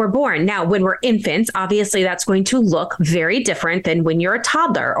time that we're born. Now, when we're infants, obviously that's going to look very different than when you're a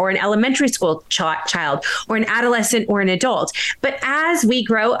toddler or an elementary school child or an adolescent or an adult. But as we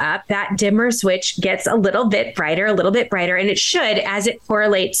grow up, that dimmer switch gets a little bit brighter, and it should, as it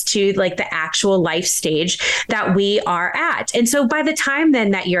correlates to like the actual life stage that we are at. And so by the time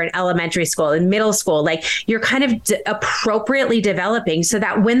then that you're in elementary school and middle school, like you're kind of appropriately developing so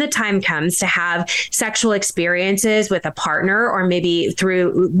that when the time comes to have sexual experiences with a partner or maybe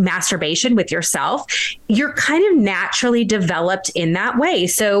through masturbation with yourself, you're kind of naturally developed in that way.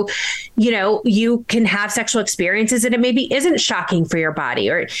 So, you can have sexual experiences and it maybe isn't shocking for your body,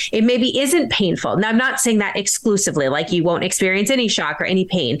 or it maybe isn't painful. Now, I'm not saying that exclusively, like you won't experience any shock or any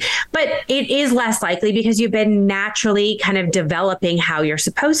pain, but it is less likely because you've been naturally kind of developing how you're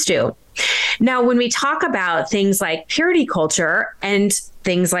supposed to. Now, when we talk about things like purity culture and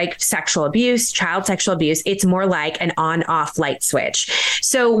things like sexual abuse, child sexual abuse, it's more like an on-off light switch.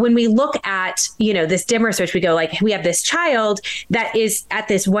 So when we look at, this dimmer switch, we go like, we have this child that is at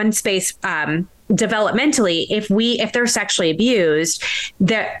this one space, developmentally, if they're sexually abused,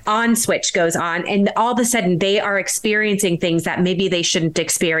 the on switch goes on, and all of a sudden they are experiencing things that maybe they shouldn't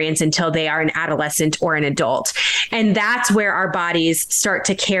experience until they are an adolescent or an adult. And that's where our bodies start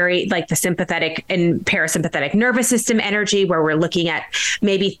to carry like the sympathetic and parasympathetic nervous system energy, where we're looking at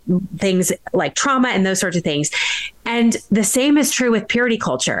maybe things like trauma and those sorts of things. And the same is true with purity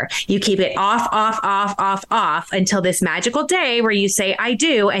culture. You keep it off until this magical day where you say, I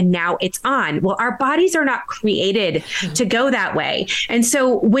do, and now it's on. Well, our bodies are not created to go that way. And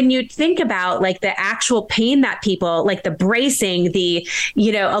so when you think about like the actual pain that people, like the bracing,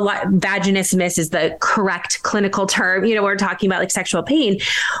 vaginismus is the correct clinical term, we're talking about like sexual pain.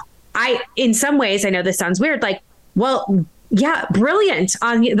 In some ways, I know this sounds weird, like, well, yeah, brilliant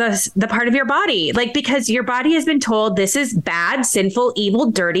on the part of your body, like, because your body has been told this is bad, sinful, evil,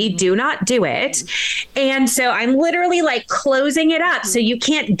 dirty, do not do it. And so I'm literally like closing it up so you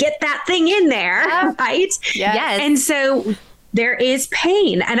can't get that thing in there, right? Yes. And so there is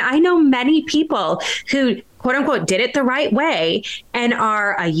pain. And I know many people who, quote unquote, did it the right way and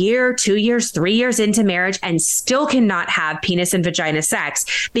are a year, 2 years, 3 years into marriage and still cannot have penis and vagina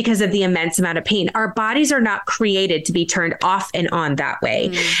sex because of the immense amount of pain. Our bodies are not created to be turned off and on that way.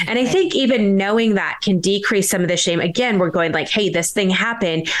 Mm-hmm. And I think even knowing that can decrease some of the shame. Again, we're going like, hey, this thing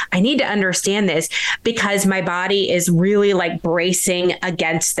happened. I need to understand this because my body is really like bracing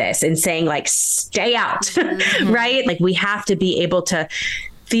against this and saying like, stay out, mm-hmm. right? Like we have to be able to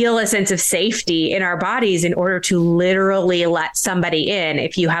feel a sense of safety in our bodies in order to literally let somebody in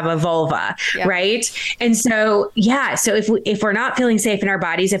if you have a vulva, right? And so, so if we're not feeling safe in our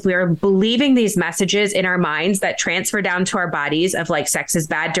bodies, if we are believing these messages in our minds that transfer down to our bodies of like sex is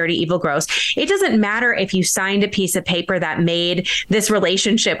bad, dirty, evil, gross, it doesn't matter if you signed a piece of paper that made this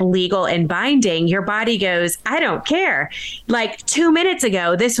relationship legal and binding. Your body goes, I don't care. Like 2 minutes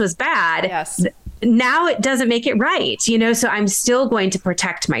ago, this was bad. Yes. Now it doesn't make it right, so I'm still going to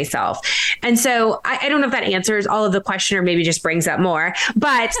protect myself. And so I don't know if that answers all of the question or maybe just brings up more,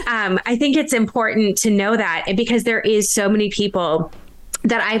 but I think it's important to know that because there is so many people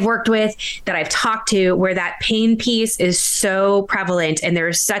that I've worked with, that I've talked to, where that pain piece is so prevalent. And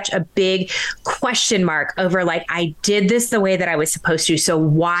there's such a big question mark over like, I did this the way that I was supposed to. So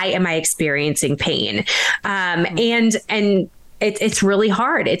why am I experiencing pain? And it's really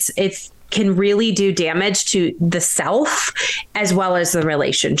hard. It's can really do damage to the self as well as the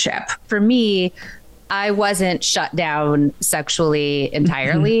relationship. For me, I wasn't shut down sexually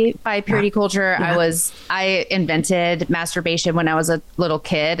entirely by purity culture. Yeah. I invented masturbation when I was a little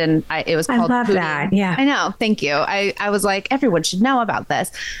kid, and it was called I love Pootie. that. Yeah. I know. Thank you. I was like, everyone should know about this.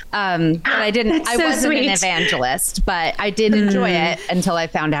 But I didn't, I so wasn't sweet. an evangelist, but I did enjoy it until I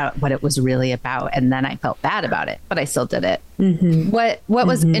found out what it was really about. And then I felt bad about it, but I still did it. What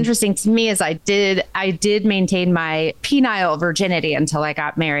was interesting to me is I did maintain my penile virginity until I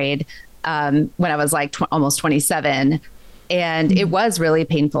got married. When I was like almost 27. And it was really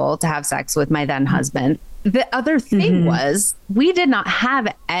painful to have sex with my then husband. The other thing was we did not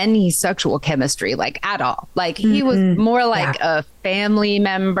have any sexual chemistry, like at all. Like he was more like a family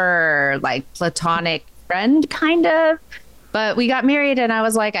member, like platonic friend kind of. But we got married and I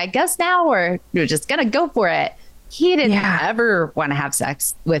was like, I guess now we're just going to go for it. He didn't ever want to have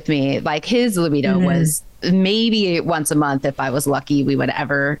sex with me. Like his libido was maybe once a month. If I was lucky, we would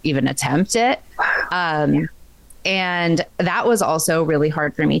ever even attempt it. And that was also really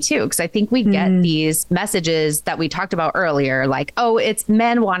hard for me too, because I think we get these messages that we talked about earlier, like, oh, it's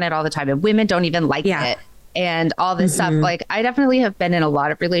men want it all the time and women don't even like it. And all this stuff. Like I definitely have been in a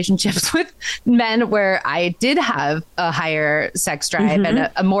lot of relationships with men where I did have a higher sex drive and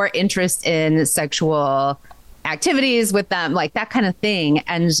a more interest in sexual activities with them, like that kind of thing.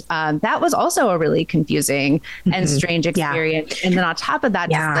 And that was also a really confusing and strange experience. And then on top of that,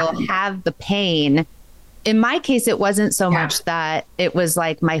 to still have the pain. In my case, it wasn't so much that it was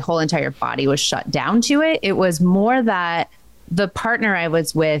like my whole entire body was shut down to it. It was more that the partner I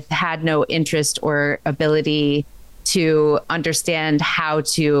was with had no interest or ability to understand how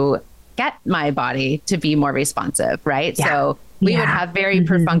to get my body to be more responsive, right? So we would have very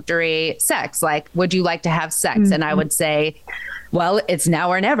perfunctory sex, like, would you like to have sex? And I would say, well, it's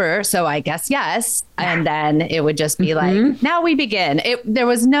now or never. So I guess yes. And then it would just be like, now we begin. There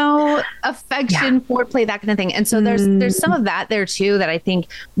was no affection, foreplay, that kind of thing. And so there's some of that there too, that I think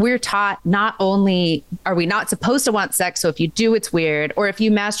we're taught. Not only are we not supposed to want sex, so if you do, it's weird. Or if you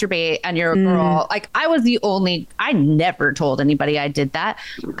masturbate and you're a girl, like I never told anybody I did that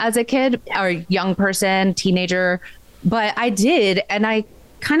as a kid or young person, teenager, but I did. And I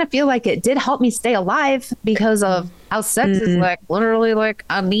kind of feel like it did help me stay alive because of how sex is like literally like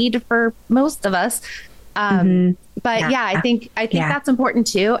a need for most of us. But I think that's important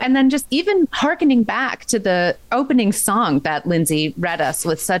too. And then just even hearkening back to the opening song that Lindsay read us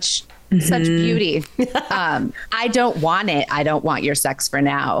with such beauty. I don't want it. I don't want your sex for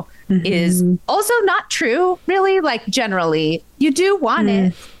now is also not true, really. Like generally you do want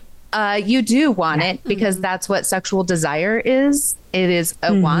it. You do want it because that's what sexual desire is. It is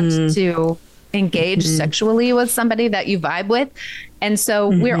a want to engage sexually with somebody that you vibe with. And so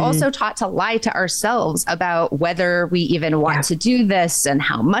we're also taught to lie to ourselves about whether we even want to do this and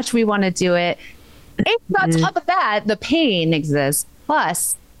how much we want to do it. And on top of that, the pain exists.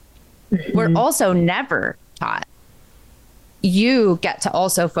 Plus, we're also never taught. You get to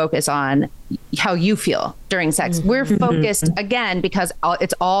also focus on how you feel during sex. We're focused again, because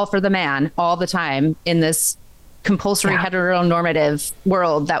it's all for the man all the time in this compulsory heteronormative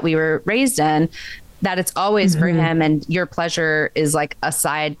world that we were raised in, that it's always for him and your pleasure is like a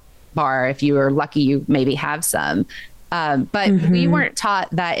sidebar. If you are lucky, you maybe have some. But we weren't taught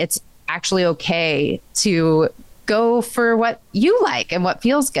that it's actually okay to go for what you like and what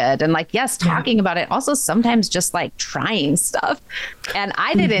feels good. And like, yes, talking about it, also sometimes just like trying stuff. And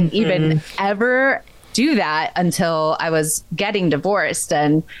I didn't even ever do that until I was getting divorced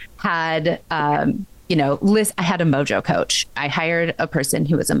and had, I had a mojo coach. I hired a person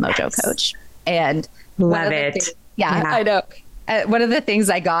who was a mojo coach. And love it. I know. One of the things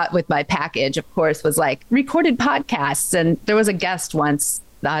I got with my package, of course, was like recorded podcasts. And there was a guest once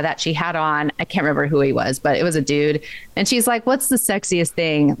that she had on. I can't remember who he was, but it was a dude. And she's like, what's the sexiest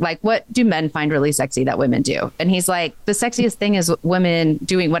thing? Like, what do men find really sexy that women do? And he's like, the sexiest thing is women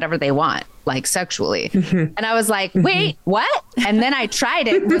doing whatever they want, like sexually. And I was like, wait, what? And then I tried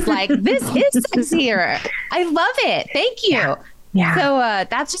it and was like, this is sexier. I love it. Thank you. Yeah. So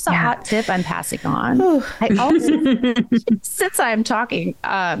that's just a hot tip I'm passing on. I also, since I'm talking,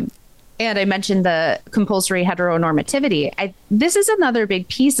 and I mentioned the compulsory heteronormativity, this is another big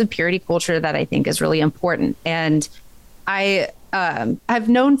piece of purity culture that I think is really important. And I've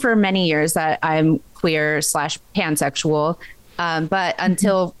known for many years that I'm queer / pansexual. But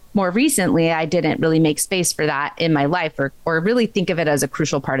until more recently, I didn't really make space for that in my life or really think of it as a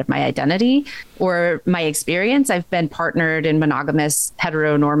crucial part of my identity or my experience. I've been partnered in monogamous,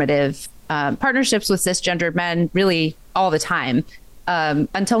 heteronormative partnerships with cisgendered men really all the time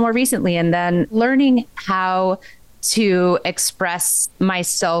until more recently. And then learning how to express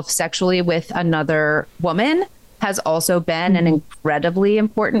myself sexually with another woman has also been an incredibly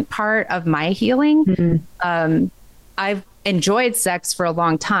important part of my healing. I've enjoyed sex for a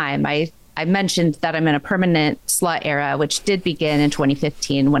long time. I mentioned that I'm in a permanent slut era, which did begin in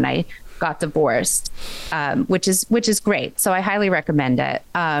 2015 when I got divorced, which is great. So I highly recommend it.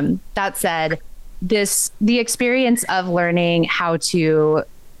 That said, the experience of learning how to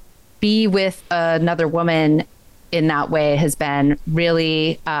be with another woman in that way has been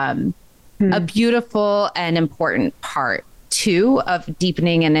really a beautiful and important part too of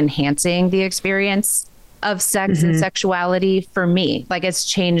deepening and enhancing the experience of sex and sexuality for me. Like, it's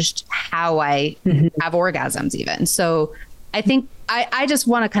changed how I have orgasms even. So I think I just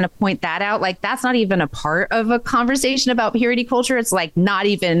want to kind of point that out. Like, that's not even a part of a conversation about purity culture. It's like not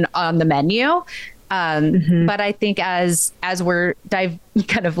even on the menu. But I think as we're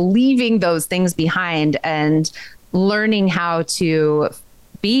kind of leaving those things behind and learning how to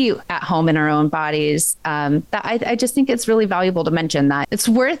be at home in our own bodies, that I just think it's really valuable to mention that it's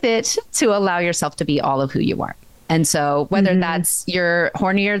worth it to allow yourself to be all of who you are. And so whether that's you're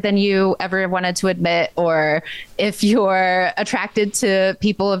hornier than you ever wanted to admit, or if you're attracted to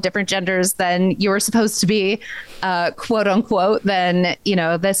people of different genders than you were supposed to be, quote unquote, then,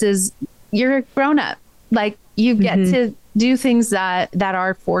 you're a grown up. Like, you get to do things that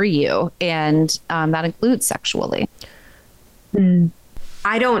are for you. And that includes sexually.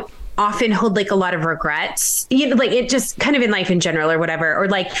 I don't often hold like a lot of regrets, like it just kind of in life in general or whatever, or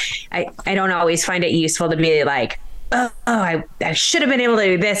like I don't always find it useful to be like, I should have been able to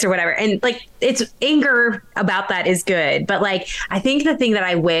do this or whatever. And like, it's anger about that is good. But like, I think the thing that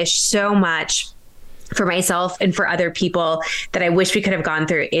I wish so much for myself and for other people that I wish we could have gone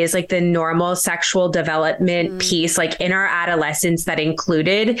through is like the normal sexual development piece, like in our adolescence, that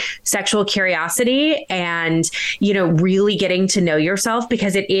included sexual curiosity and, really getting to know yourself,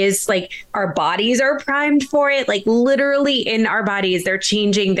 because it is like our bodies are primed for it. Like, literally in our bodies, they're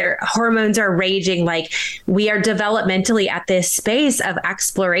changing, their hormones are raging. Like, we are developmentally at this space of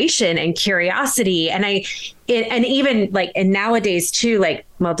exploration and curiosity. And and even like, and nowadays too, like,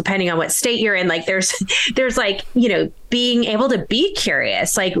 well, depending on what state you're in, like there's like, being able to be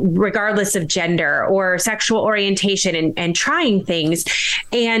curious, like regardless of gender or sexual orientation, and trying things.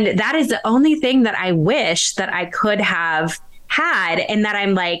 And that is the only thing that I wish that I could have had, and that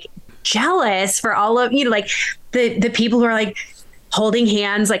I'm like jealous for all of, like the people who are like holding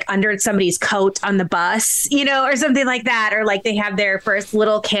hands like under somebody's coat on the bus, or something like that. Or like they have their first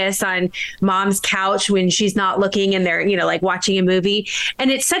little kiss on mom's couch when she's not looking, and they're, like watching a movie. And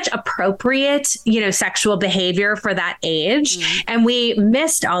it's such appropriate, sexual behavior for that age. And we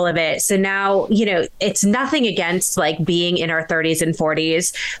missed all of it. So now, it's nothing against like being in our 30s and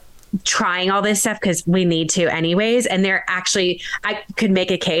 40s, trying all this stuff, because we need to anyways. And they're actually, I could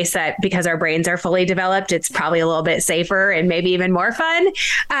make a case that because our brains are fully developed, it's probably a little bit safer and maybe even more fun.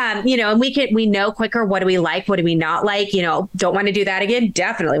 And we know quicker, what do we like, what do we not like, don't want to do that again,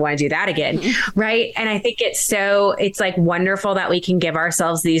 definitely want to do that again. Right. And I think it's like wonderful that we can give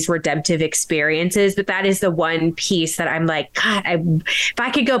ourselves these redemptive experiences, but that is the one piece that I'm like, God, if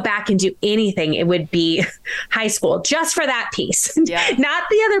I could go back and do anything, it would be high school, just for that piece, not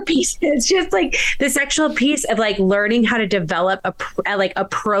the other piece. It's just like the sexual piece of like learning how to develop like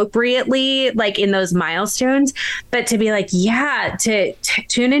appropriately, like in those milestones, but to be like, to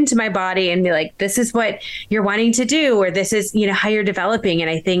tune into my body and be like, this is what you're wanting to do, or this is, how you're developing. And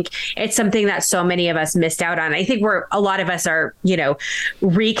I think it's something that so many of us missed out on. I think a lot of us are,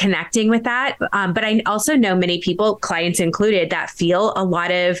 reconnecting with that. But I also know many people, clients included, that feel a lot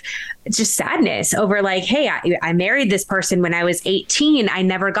of just sadness over like, hey, I married this person when I was 18. I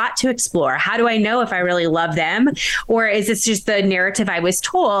never got to explore. How do I know if I really love them? Or is this just the narrative I was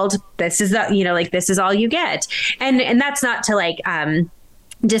told? This is this is all you get. And that's not to like,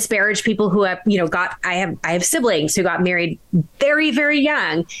 disparage people who have, I have siblings who got married very, very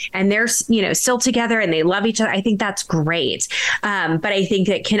young, and they're, still together and they love each other. I think that's great. But I think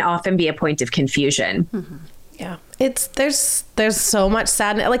it can often be a point of confusion. Yeah, there's so much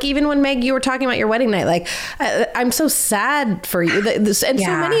sadness. Like, even when Meg, you were talking about your wedding night, like I'm so sad for you, and so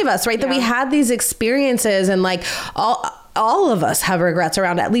many of us, right, that we had these experiences, and like all of us have regrets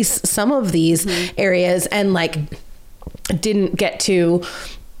around at least some of these areas, and like didn't get to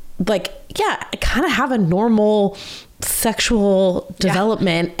like kind of have a normal sexual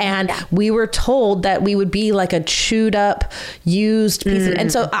development, and we were told that we would be like a chewed up, used piece of,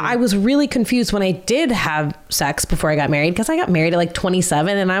 and so I was really confused when I did have sex before I got married, because I got married at like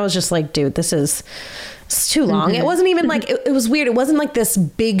 27 and I was just like, dude, it's too long. It wasn't even like, it was weird. It wasn't like this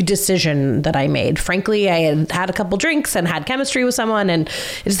big decision that I made. Frankly, I had a couple drinks and had chemistry with someone, and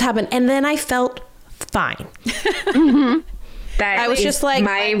it just happened. And then I felt fine. That I was just like,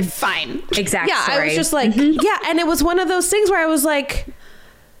 my fine. Exact yeah, story. I was just like, yeah. And it was one of those things where I was like,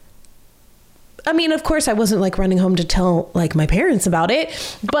 I mean, of course I wasn't like running home to tell like my parents about it,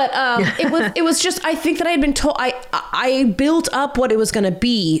 but it was just, I think that I had been told, I built up what it was going to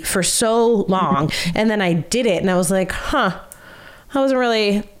be for so long, and then I did it and I was like, that wasn't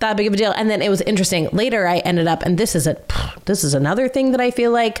really that big of a deal. And then it was interesting. Later I ended up, and this is another thing that I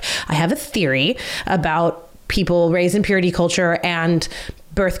feel like I have a theory about people raised in purity culture and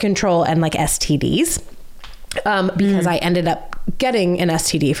birth control and like STDs. Because I ended up getting an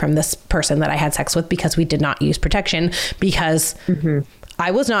STD from this person that I had sex with, because we did not use protection, because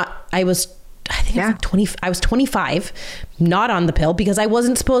I was 25, not on the pill, because I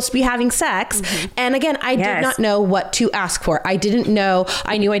wasn't supposed to be having sex. And again, I did not know what to ask for. I didn't know.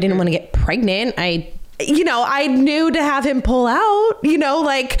 I knew I didn't want to get pregnant. I knew to have him pull out,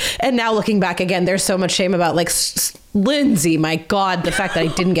 and now looking back again, there's so much shame about like Lindsay, my God, the fact that I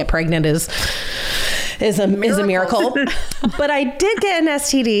didn't get pregnant is a miracle. But I did get an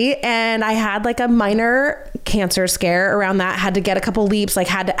STD, and I had like a minor cancer scare around that. Had to get a couple leaps, like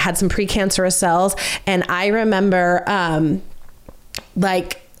had some precancerous cells. And I remember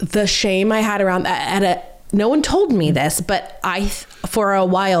like the shame I had around that. No one told me this, but for a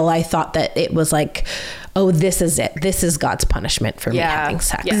while I thought that it was like, oh, this is it. This is God's punishment for me having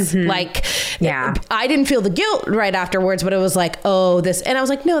sex. Like, I didn't feel the guilt right afterwards, but it was like, oh, this. And I was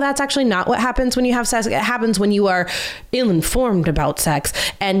like, no, that's actually not what happens when you have sex. It happens when you are ill-informed about sex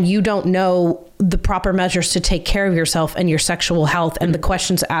and you don't know the proper measures to take care of yourself and your sexual health and the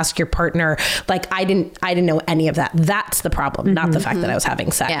questions to ask your partner. Like, I didn't know any of that. That's the problem, not the fact that I was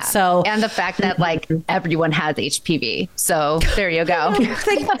having sex. Yeah. So, and the fact that like everyone has HPV. So there you go.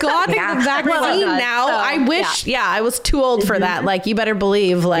 Thank God for the vaccine now. So, I wish, I was too old for that. Like, you better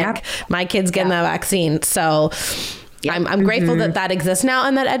believe, like, my kid's getting the vaccine. So I'm grateful that exists now,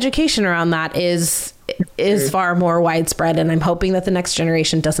 and that education around that is far more widespread. And I'm hoping that the next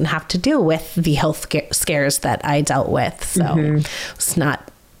generation doesn't have to deal with the health scares that I dealt with. So it's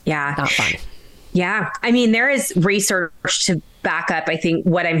not fun. Yeah. I mean, there is research to back up, I think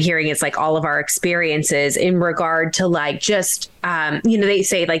what I'm hearing is like all of our experiences in regard to like just, they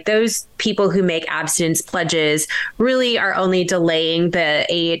say like those people who make abstinence pledges really are only delaying the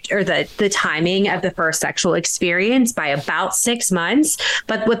age or the timing of the first sexual experience by about 6 months.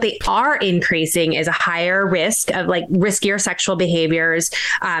 But what they are increasing is a higher risk of like riskier sexual behaviors,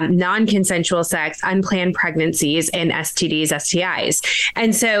 non-consensual sex, unplanned pregnancies, and STDs, STIs.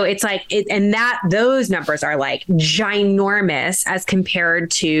 And so it's like, those numbers are like ginormous as compared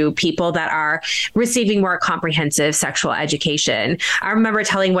to people that are receiving more comprehensive sexual education. I remember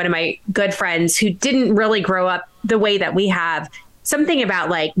telling one of my good friends who didn't really grow up the way that we have, something about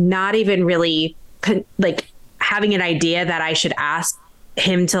like not even really like having an idea that I should ask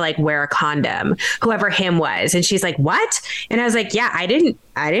him to like wear a condom, whoever him was. And she's like, what? And I was like, I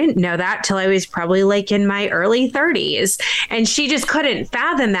didn't know that till I was probably like in my early 30s. And she just couldn't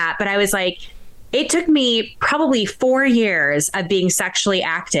fathom that. But I was like, it took me probably 4 years of being sexually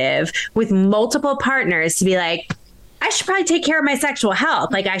active with multiple partners to be like, I should probably take care of my sexual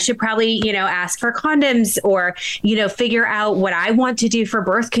health. Like I should probably, ask for condoms or, figure out what I want to do for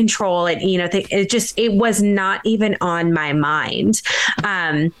birth control. And, it was not even on my mind.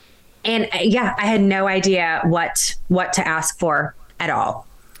 I had no idea what to ask for at all.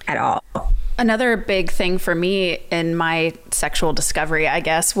 Another big thing for me in my sexual discovery, I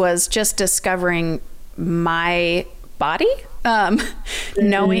guess, was just discovering my body,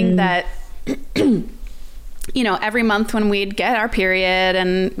 knowing that, every month when we'd get our period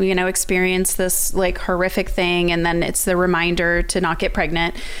and, experience this like horrific thing, and then it's the reminder to not get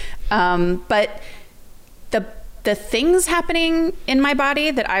pregnant. But the things happening in my body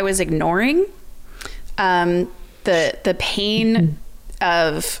that I was ignoring, the pain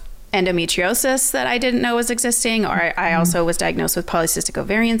of endometriosis that I didn't know was existing, or I also was diagnosed with polycystic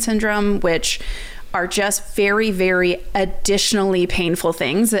ovarian syndrome, which are just very, very additionally painful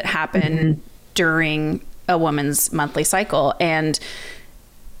things that happen during a woman's monthly cycle. And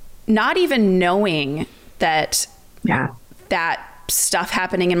not even knowing that that stuff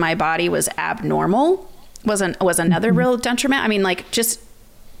happening in my body was abnormal was another real detriment. I mean, like, just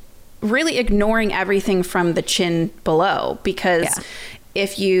really ignoring everything from the chin below, because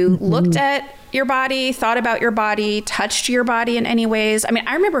if you looked at your body, thought about your body, touched your body in any ways. I mean,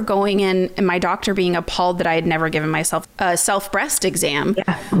 I remember going in and my doctor being appalled that I had never given myself a self breast exam.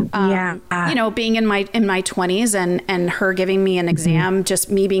 You know, being in my 20s and her giving me an exam, just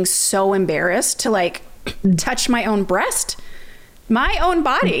me being so embarrassed to like touch my own breast, my own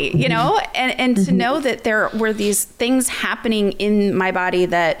body, you know, and to know that there were these things happening in my body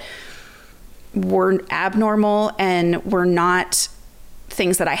that were abnormal and were not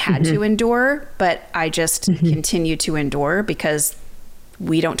things that I had to endure, but I just continue to endure because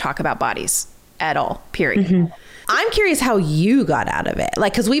we don't talk about bodies at all, period. I'm curious how you got out of it.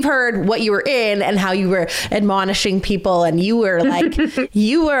 Like, cause we've heard what you were in and how you were admonishing people and you were like,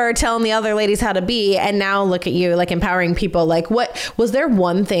 you were telling the other ladies how to be. And now look at you, like empowering people. Like, what was there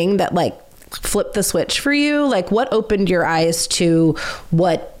one thing that like flipped the switch for you? Like what opened your eyes to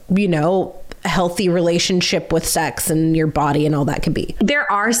what, you know, a healthy relationship with sex and your body and all that could be?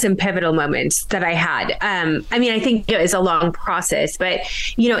 There are some pivotal moments that I had. I mean, I think it was a long process, but,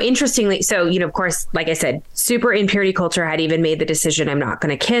 you know, interestingly, so, you know, of course, like I said, super in purity culture, had even made the decision I'm not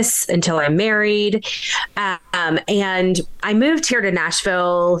going to kiss until I'm married. And I moved here to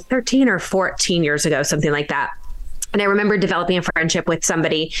Nashville 13 or 14 years ago, something like that. And I remember developing a friendship with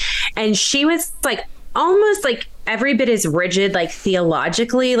somebody, and she was like, almost like every bit as rigid, like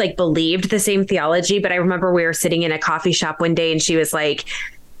theologically, like believed the same theology. But I remember we were sitting in a coffee shop one day and she was like,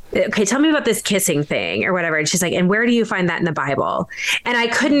 okay, tell me about this kissing thing or whatever. And she's like, and where do you find that in the Bible? And I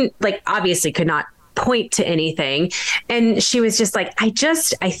couldn't, like, obviously could not point to anything. And she was just like, I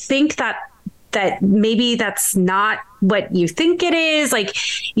think that maybe that's not what you think it is. Like,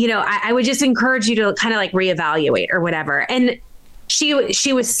 you know, I would just encourage you to kind of like reevaluate or whatever. And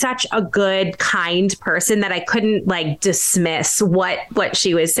she was such a good, kind person that I couldn't like dismiss what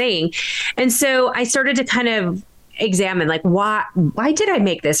she was saying. And so I started to kind of examine like, why did I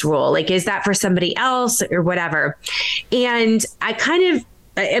make this rule? Like, is that for somebody else or whatever? And I kind of,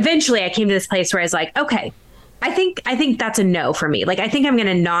 eventually I came to this place where I was like, okay, I think that's a no for me. Like, I think I'm going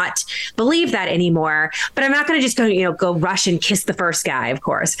to not believe that anymore, but I'm not going to just go rush and kiss the first guy, of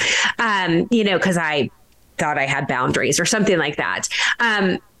course. You know, cause I thought I had boundaries or something like that.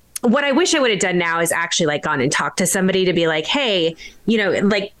 What I wish I would have done now is actually like gone and talked to somebody to be like, hey, you know,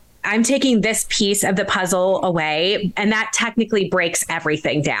 like I'm taking this piece of the puzzle away and that technically breaks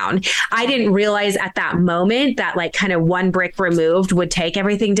everything down. I didn't realize at that moment that like kind of one brick removed would take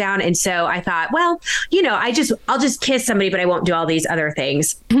everything down. And so I thought, well, you know, I'll just kiss somebody, but I won't do all these other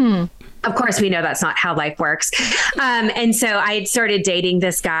things. Of course, we know that's not how life works. And so I had started dating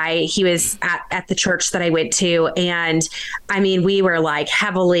this guy. He was at the church that I went to. And I mean, we were like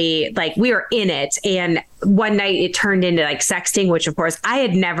heavily, like we were in it. And one night it turned into like sexting, which of course I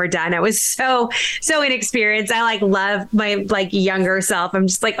had never done. I was so inexperienced. I like love my like younger self. I'm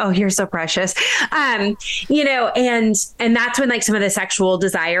just like, oh, you're so precious. You know, and that's when like some of the sexual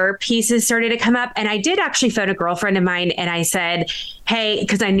desire pieces started to come up. And I did actually phone a girlfriend of mine and I said, hey,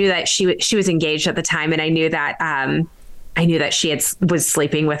 because I knew that she was engaged at the time, and I knew that she was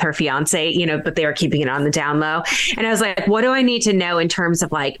sleeping with her fiance, you know, but they were keeping it on the down low. And I was like, what do I need to know in terms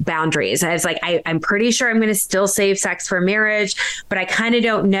of like boundaries? I was like, I'm pretty sure I'm going to still save sex for marriage, but I kind of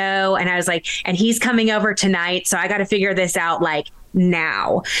don't know. And I was like, and he's coming over tonight, so I got to figure this out like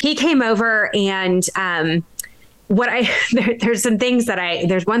now. He came over and there's some things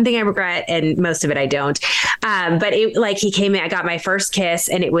there's one thing I regret and most of it I don't. But it like he came in, I got my first kiss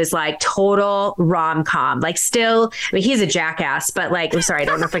and it was like total rom-com. Like still, I mean, he's a jackass, but like, I'm sorry, I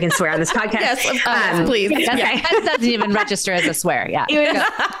don't know if I can swear on this podcast. Yes, of course, please. Okay. That doesn't even register as a swear. Yeah.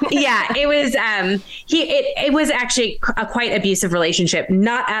 It was actually a quite abusive relationship.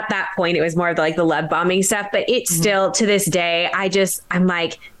 Not at that point. It was more of like the love bombing stuff, but it's still to this day, I'm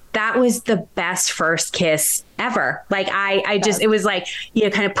like, that was the best first kiss ever. Like it was like, you know,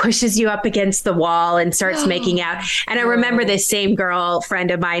 kind of pushes you up against the wall and starts making out. And I remember this same girlfriend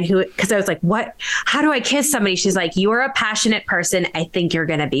of mine cause I was like, how do I kiss somebody? She's like, you're a passionate person. I think you're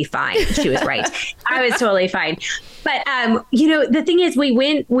going to be fine. She was right. I was totally fine. But, you know, the thing is we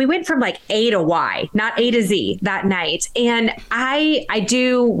went from like A to Y, not A to Z that night. And I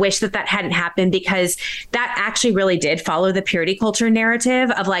do wish that hadn't happened, because that actually really did follow the purity culture narrative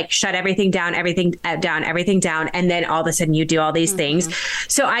of like, shut everything down, everything down. And then all of a sudden you do all these things.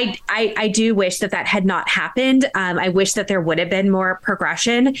 So I do wish that had not happened. I wish that there would have been more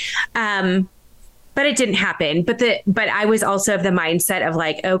progression. But it didn't happen. But I was also of the mindset of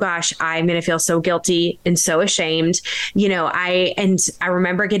like, oh gosh, I'm going to feel so guilty and so ashamed. You know, I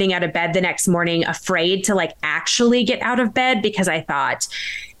remember getting out of bed the next morning afraid to like actually get out of bed, because I thought,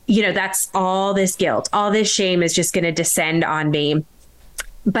 that's all this guilt, all this shame is just going to descend on me.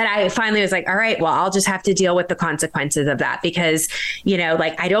 But I finally was like, all right, well, I'll just have to deal with the consequences of that because,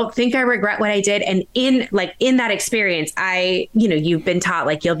 I don't think I regret what I did. And in that experience, you've been taught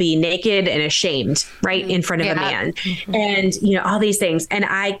like you'll be naked and ashamed right in front of a man and, all these things. And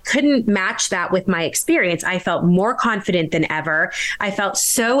I couldn't match that with my experience. I felt more confident than ever. I felt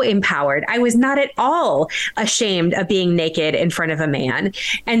so empowered. I was not at all ashamed of being naked in front of a man.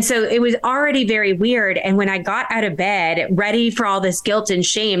 And so it was already very weird. And when I got out of bed, ready for all this guilt and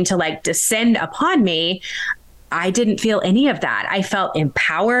shame to like descend upon me, I didn't feel any of that. I felt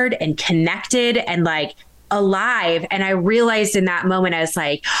empowered and connected and like alive. And I realized in that moment, I was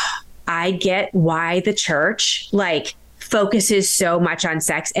like, I get why the church like focuses so much on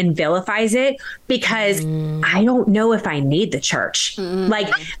sex and vilifies it because I don't know if I need the church. Like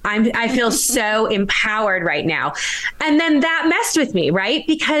I feel so empowered right now. And then that messed with me, right?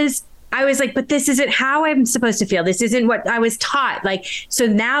 Because I was like, but this isn't how I'm supposed to feel. This isn't what I was taught. Like, so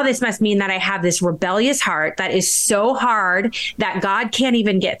now this must mean that I have this rebellious heart that is so hard that God can't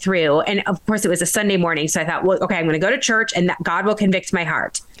even get through. And of course, it was a Sunday morning. So I thought, well, okay, I'm going to go to church and that God will convict my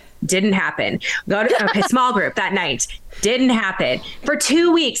heart. Didn't happen. Go to small group that night. Didn't happen. For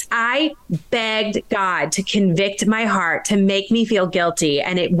 2 weeks, I begged God to convict my heart, to make me feel guilty.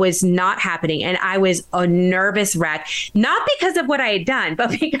 And it was not happening. And I was a nervous wreck, not because of what I had done,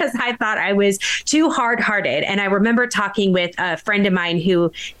 but because I thought I was too hard-hearted. And I remember talking with a friend of mine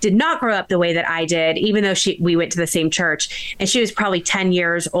who did not grow up the way that I did, even though we went to the same church. And she was probably 10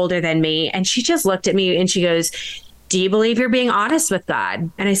 years older than me. And she just looked at me and she goes, do you believe you're being honest with God?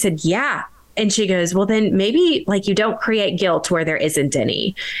 And I said, yeah. And she goes, well, then maybe like you don't create guilt where there isn't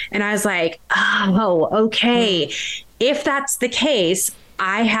any. And I was like, oh, okay. If that's the case,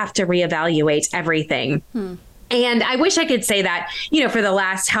 I have to reevaluate everything. And I wish I could say that, for the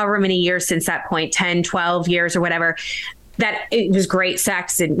last however many years since that point, 10, 12 years or whatever, that it was great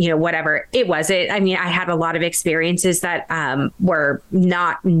sex and, whatever. It wasn't. I mean, I had a lot of experiences that were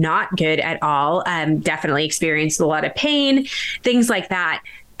not good at all. Definitely experienced a lot of pain, things like that.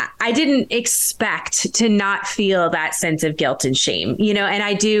 I didn't expect to not feel that sense of guilt and shame, and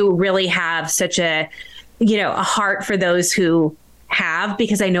I do really have such a heart for those who have,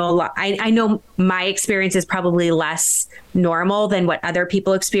 because I know a lot. I know my experience is probably less normal than what other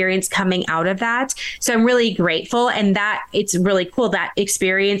people experience coming out of that. So I'm really grateful. And that it's really cool, that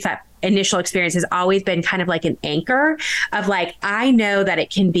experience, that initial experience has always been kind of like an anchor of like, I know that it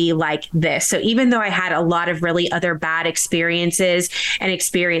can be like this. So even though I had a lot of really other bad experiences and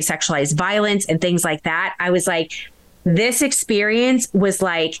experienced sexualized violence and things like that, I was like, this experience was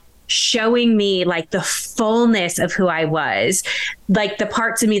like showing me like the fullness of who I was, like the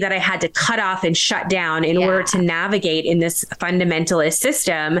parts of me that I had to cut off and shut down in order to navigate in this fundamentalist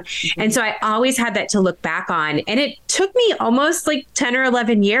system. And so I always had that to look back on. And it took me almost like 10 or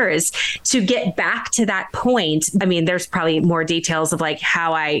 11 years to get back to that point. I mean, there's probably more details of like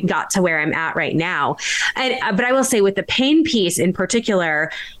how I got to where I'm at right now. But I will say with the pain piece in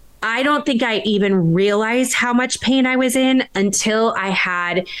particular, I don't think I even realized how much pain I was in until I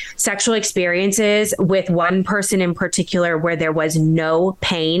had sexual experiences with one person in particular where there was no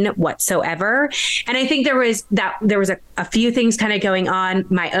pain whatsoever. And I think there was a few things kind of going on,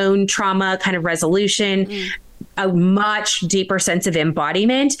 my own trauma kind of resolution, a much deeper sense of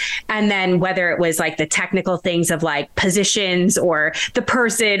embodiment. And then whether it was like the technical things of like positions or the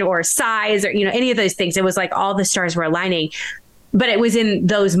person or size or, any of those things, it was like all the stars were aligning. But it was in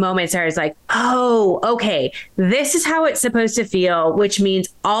those moments I was like, oh, okay, this is how it's supposed to feel, which means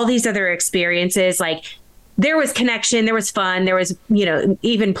all these other experiences, like there was connection, there was fun, there was,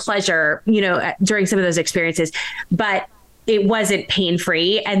 even pleasure, during some of those experiences, but it wasn't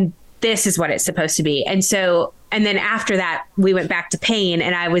pain-free. And this is what it's supposed to be. And then after that, we went back to pain,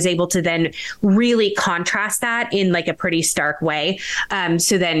 and I was able to then really contrast that in like a pretty stark way.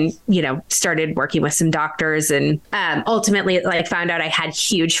 So then, started working with some doctors and ultimately like found out I had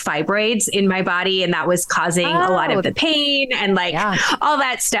huge fibroids in my body, and that was causing a lot of the pain and like all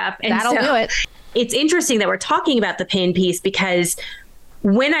that stuff. And that'll do it. It's interesting that we're talking about the pain piece, because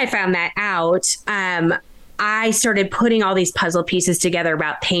when I found that out, I started putting all these puzzle pieces together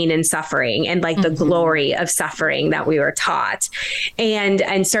about pain and suffering and like the glory of suffering that we were taught,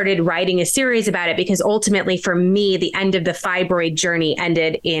 and started writing a series about it, because ultimately for me, the end of the fibroid journey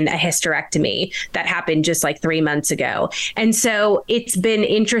ended in a hysterectomy that happened just like 3 months ago. And so it's been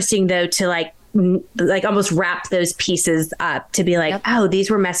interesting though to like almost wrap those pieces up to be like, oh,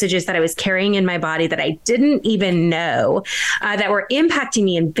 these were messages that I was carrying in my body that I didn't even know that were impacting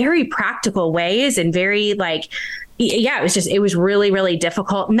me in very practical ways and very like, yeah, it was really, really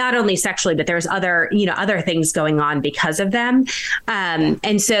difficult, not only sexually, but there's other things going on because of them.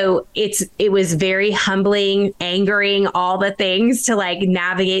 And so it was very humbling, angering, all the things to like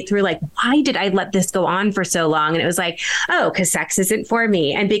navigate through, like, why did I let this go on for so long? And it was like, oh, because sex isn't for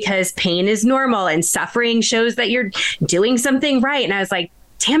me. And because pain is normal and suffering shows that you're doing something right. And I was like,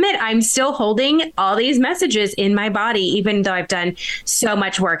 damn it, I'm still holding all these messages in my body, even though I've done so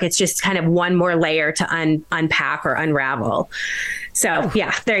much work. It's just kind of one more layer to unpack or unravel. So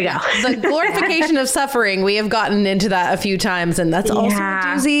yeah, there you go. The glorification of suffering. We have gotten into that a few times, and that's also a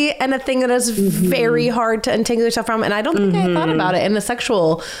doozy and a thing that is very hard to untangle yourself from. And I don't think I thought about it in the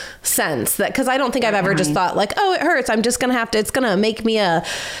sexual sense, that because I don't think I've ever just thought like, oh, it hurts, I'm just gonna have to, it's gonna make me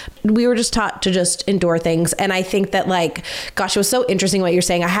we were just taught to just endure things. And I think that, like, gosh, it was so interesting what you're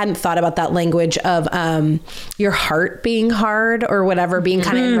saying. I hadn't thought about that language of your heart being hard or whatever, being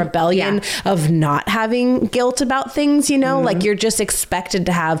kind of in rebellion of not having guilt about things, like you're just expected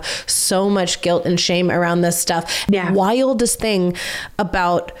to have so much guilt and shame around this stuff. The wildest thing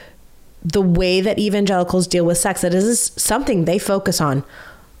about the way that evangelicals deal with sex, that is something they focus on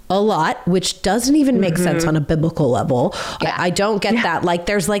a lot, which doesn't even make sense on a biblical level. I don't get that. Like,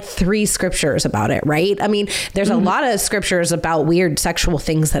 there's like 3 scriptures about it, right? I mean, there's a lot of scriptures about weird sexual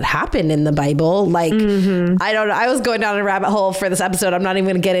things that happen in the Bible. Like, I don't know. I was going down a rabbit hole for this episode. I'm not even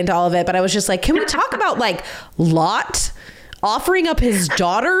going to get into all of it, but I was just like, can we talk about like Lot offering up his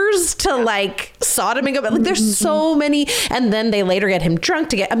daughters to like Sodom and Gomorrah? Like, there's so many, and then they later get him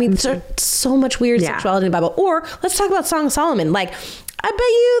drunk to get, I mean, there's so much weird sexuality in the Bible. Or let's talk about Song of Solomon. Like, I bet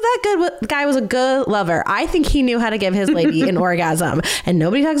you that guy was a good lover. I think he knew how to give his lady an orgasm, and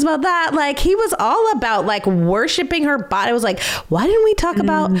nobody talks about that. Like, he was all about like worshiping her body. I was like, why didn't we talk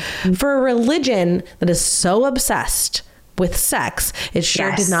about, for a religion that is so obsessed with sex, it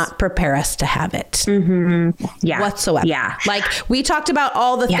sure did not prepare us to have it whatsoever. Like, we talked about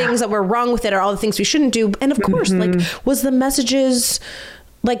all the things that were wrong with it, or all the things we shouldn't do. And of course, like, was the messages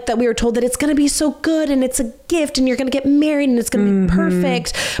like that we were told that it's going to be so good and it's a gift and you're going to get married and it's going to be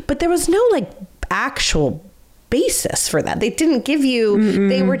perfect. But there was no like actual basis for that. They didn't give you,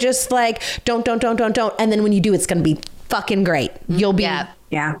 they were just like, don't. And then when you do, it's going to be fucking great. You'll be,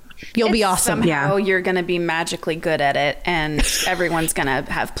 you'll be awesome. Somehow you're going to be magically good at it, and everyone's going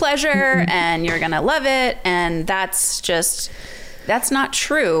to have pleasure and you're going to love it. And that's not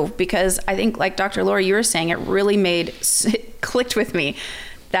true, because I think, like Dr. Laura, you were saying, it really clicked with me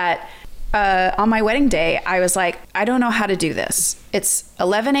that on my wedding day, I was like, I don't know how to do this. It's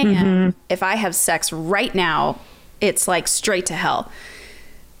 11 a.m. If I have sex right now, it's like straight to hell.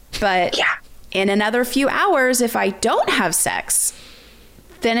 But in another few hours, if I don't have sex,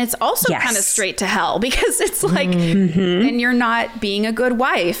 then it's also kind of straight to hell, because it's like, and you're not being a good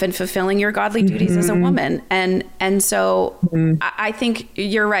wife and fulfilling your godly duties as a woman. And so I think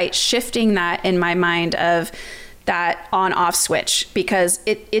you're right, shifting that in my mind of that on off switch, because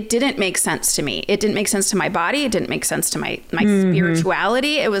it didn't make sense to me. It didn't make sense to my body. It didn't make sense to my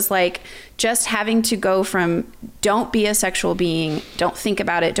spirituality. It was like just having to go from don't be a sexual being, don't think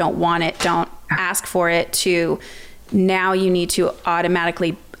about it, don't want it, don't ask for it, to now you need to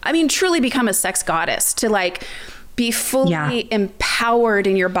automatically, I mean, truly become a sex goddess, to like be fully empowered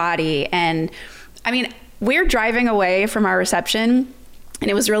in your body. And I mean, we're driving away from our reception and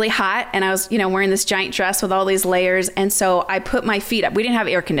it was really hot, and I was, wearing this giant dress with all these layers. And so I put my feet up. We didn't have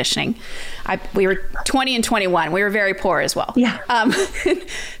air conditioning. We were 20 and 21. We were very poor as well.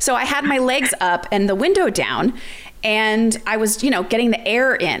 So I had my legs up and the window down, and I was, getting the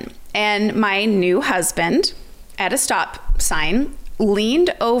air in. And my new husband, at a stop sign,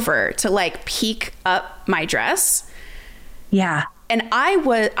 leaned over to like peek up my dress. And I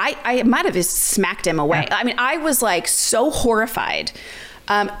might have just smacked him away. I mean, I was like so horrified.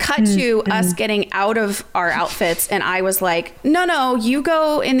 Cut to us getting out of our outfits, and I was like, no, you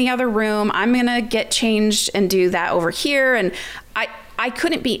go in the other room. I'm going to get changed and do that over here. And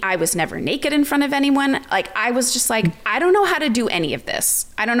I was never naked in front of anyone. Like, I was just like, I don't know how to do any of this.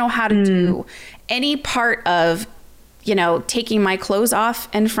 I don't know how to do any part of, taking my clothes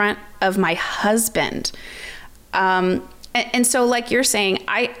off in front of my husband. And so, like you're saying,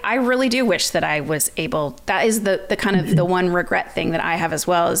 I really do wish that I was able, that is the kind of the one regret thing that I have as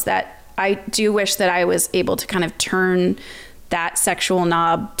well, is that I do wish that I was able to kind of turn that sexual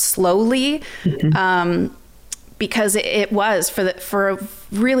knob slowly, because it was for a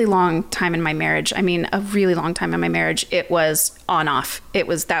really long time in my marriage. I mean, a really long time in my marriage, it was on off. That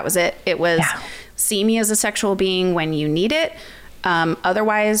was it. It was see me as a sexual being when you need it.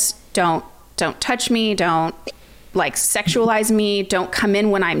 Otherwise, don't touch me. Don't like sexualize me. Don't come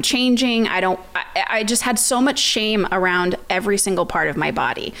in when I'm changing. I just had so much shame around every single part of my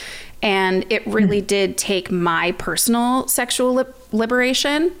body. And it really did take my personal sexual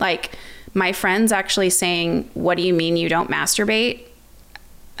liberation. Like my friends actually saying, what do you mean you don't masturbate?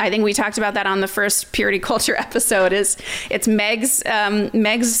 I think we talked about that on the first Purity Culture episode. It's Meg's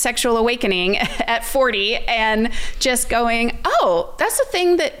sexual awakening at 40 and just going, oh, that's a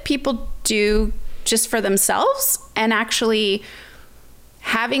thing that people do just for themselves, and actually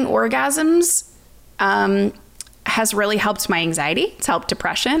having orgasms has really helped my anxiety. It's helped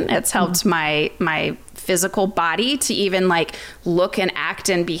depression. It's helped my physical body to even like look and act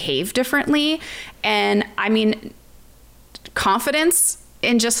and behave differently. And I mean, confidence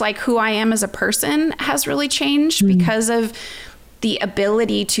in just like who I am as a person has really changed because of the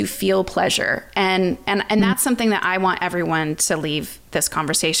ability to feel pleasure. And that's something that I want everyone to leave this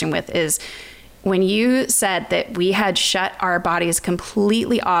conversation with is when you said that we had shut our bodies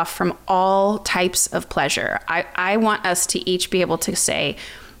completely off from all types of pleasure, I want us to each be able to say,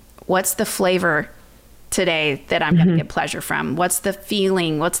 what's the flavor today that I'm going to get pleasure from? What's the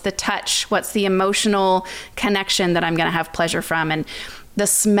feeling? What's the touch? What's the emotional connection that I'm going to have pleasure from? And the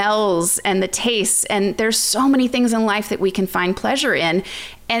smells and the tastes. And there's so many things in life that we can find pleasure in.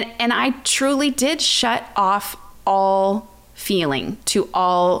 And I truly did shut off all feeling to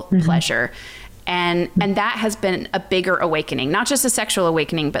all pleasure. And that has been a bigger awakening, not just a sexual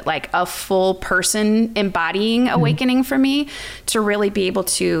awakening, but like a full person embodying awakening for me to really be able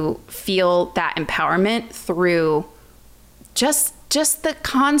to feel that empowerment through just the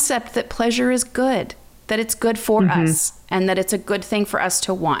concept that pleasure is good, that it's good for us, and that it's a good thing for us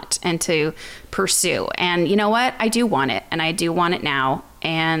to want and to pursue. And you know what? I do want it, and I do want it now,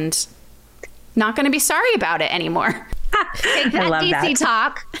 and not going to be sorry about it anymore. Take that, DC that.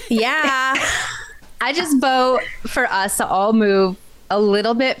 Talk. Yeah. I just vote for us to all move a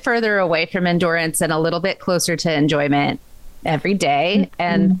little bit further away from endurance and a little bit closer to enjoyment every day.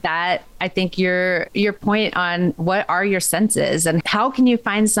 And that, I think your point on what are your senses and how can you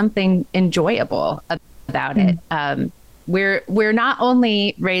find something enjoyable about it? We're not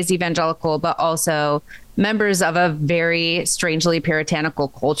only raised evangelical, but also members of a very strangely puritanical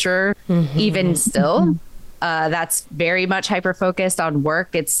culture, even still. That's very much hyper-focused on work.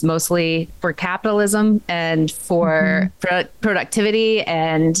 It's mostly for capitalism and for productivity,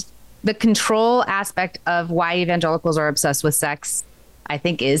 and the control aspect of why evangelicals are obsessed with sex, I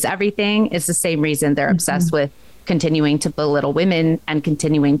think, is everything. It's the same reason they're obsessed with continuing to belittle women and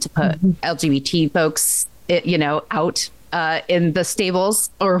continuing to put LGBT folks, out in the stables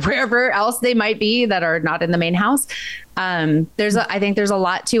or wherever else they might be that are not in the main house. I think there's a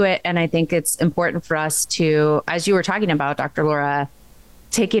lot to it. And I think it's important for us to, as you were talking about, Dr. Laura,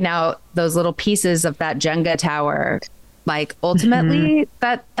 taking out those little pieces of that Jenga tower, like ultimately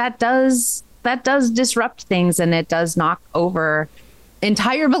that does disrupt things, and it does knock over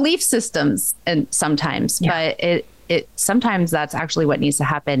entire belief systems and sometimes, but it sometimes that's actually what needs to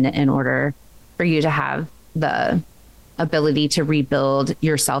happen in order for you to have the ability to rebuild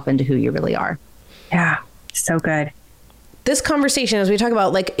yourself into who you really are. Yeah. So good. This conversation, as we talk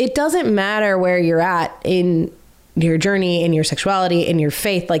about, like, it doesn't matter where you're at in your journey, in your sexuality, in your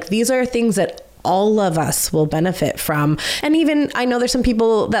faith. Like, these are things that all of us will benefit from. And even, I know there's some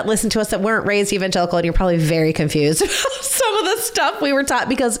people that listen to us that weren't raised evangelical, and you're probably very confused about some of the stuff we were taught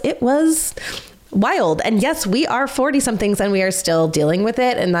because it was wild. And yes, we are 40 somethings and we are still dealing with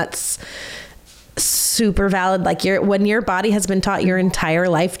it. And that's super valid. Like, when your body has been taught your entire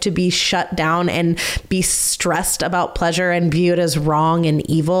life to be shut down and be stressed about pleasure and view it as wrong and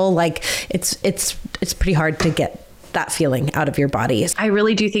evil, like it's pretty hard to get that feeling out of your body. I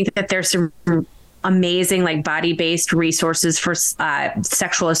really do think that there's some amazing, like, body-based resources for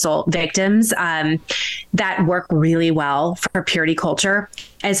sexual assault victims that work really well for Purity Culture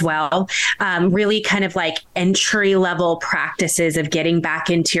as well. Really kind of like entry level practices of getting back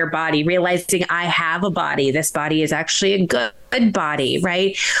into your body, realizing I have a body. This body is actually a good body,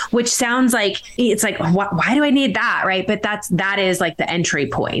 right? Which sounds like it's like, why do I need that? Right. But that is like the entry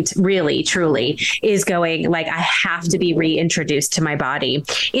point, really, truly, is going like, I have to be reintroduced to my body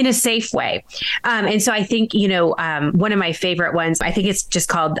in a safe way. And so I think, one of my favorite ones, I think it's just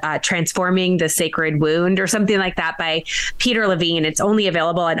called Transforming the Sacred Wound or something like that by Peter Levine. It's only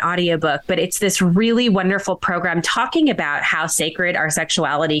available in audiobook, but it's this really wonderful program talking about how sacred our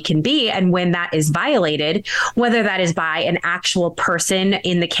sexuality can be. And when that is violated, whether that is by an actual person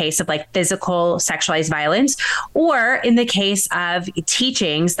in the case of like physical sexualized violence, or in the case of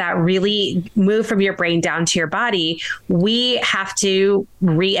teachings that really move from your brain down to your body, we have to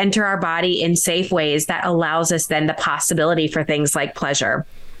re-enter our body in safe safe ways that allows us then the possibility for things like pleasure.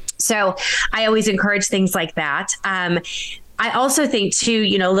 So I always encourage things like that. I also think too,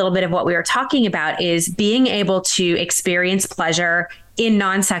 a little bit of what we were talking about is being able to experience pleasure in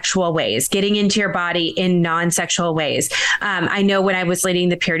non-sexual ways, getting into your body in non-sexual ways. I know when I was leading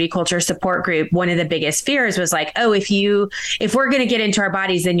the purity culture support group, one of the biggest fears was like, oh, if we're going to get into our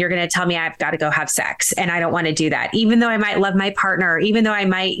bodies, then you're going to tell me I've got to go have sex. And I don't want to do that. Even though I might love my partner, even though I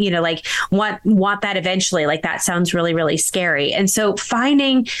might, like want that eventually, like that sounds really, really scary. And so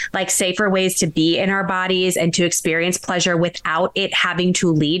finding like safer ways to be in our bodies and to experience pleasure without it having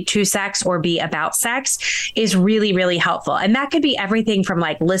to lead to sex or be about sex is really, really helpful. And that could be everything from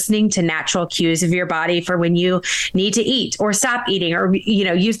like listening to natural cues of your body for when you need to eat or stop eating or,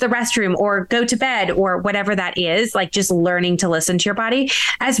 use the restroom or go to bed or whatever that is, like just learning to listen to your body,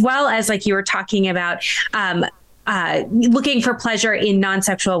 as well as like you were talking about, looking for pleasure in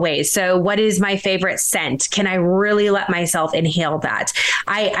non-sexual ways. So what is my favorite scent? Can I really let myself inhale that?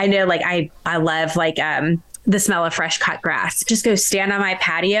 I know like I love like the smell of fresh cut grass. Just go stand on my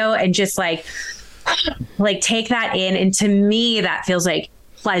patio and just like take that in. And to me, that feels like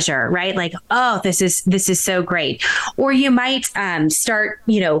pleasure, right? Like, oh, this is so great. Or you might start,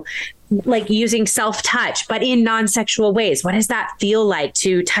 like using self-touch, but in non-sexual ways. What does that feel like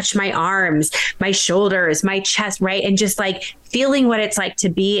to touch my arms, my shoulders, my chest, right? And just like feeling what it's like to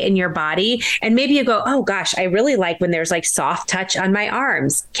be in your body. And maybe you go, oh gosh, I really like when there's like soft touch on my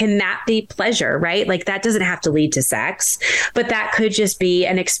arms. Can that be pleasure, right? Like that doesn't have to lead to sex, but that could just be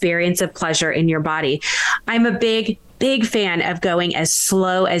an experience of pleasure in your body. I'm a big fan of going as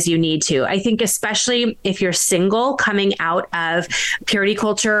slow as you need to. I think especially if you're single coming out of purity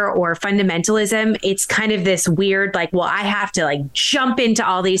culture or fundamentalism, it's kind of this weird, like, well, I have to like jump into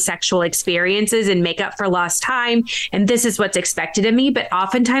all these sexual experiences and make up for lost time. And this is what's expected of me. But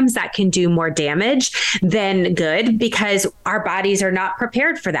oftentimes that can do more damage than good because our bodies are not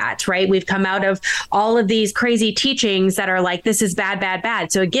prepared for that, right? We've come out of all of these crazy teachings that are like, this is bad, bad,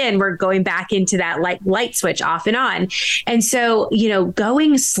 bad. So again, we're going back into that light switch off and on. And so,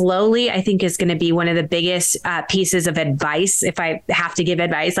 going slowly, I think is going to be one of the biggest pieces of advice. If I have to give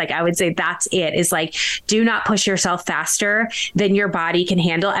advice, like I would say that's it, is like, do not push yourself faster than your body can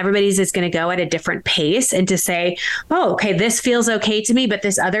handle. Everybody's is going to go at a different pace, and to say, oh, okay, this feels okay to me, but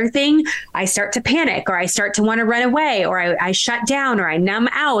this other thing, I start to panic, or I start to want to run away, or I shut down, or I numb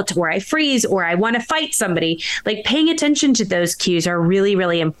out, or I freeze, or I want to fight somebody. Like paying attention to those cues are really,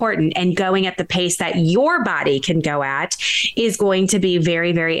 really important, and going at the pace that your body can go at is going to be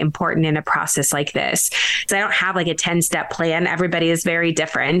very, very important in a process like this. So I don't have like a 10-step plan. Everybody is very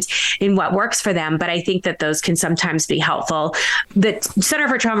different in what works for them, but I think that those can sometimes be helpful. The Center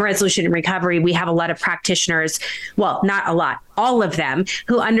for Trauma Resolution and Recovery, we have a lot of practitioners, well, not a lot, all of them,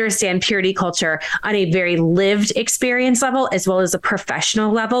 who understand purity culture on a very lived experience level as well as a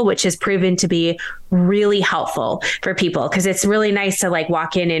professional level, which has proven to be really helpful for people, because it's really nice to like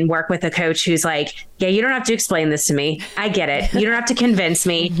walk in and work with a coach who's like, yeah, you don't have to explain this to me. I get it. You don't have to convince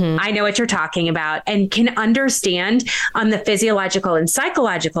me. I know what you're talking about, and can understand on the physiological and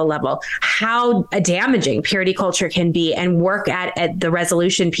psychological level how damaging purity culture can be, and work at the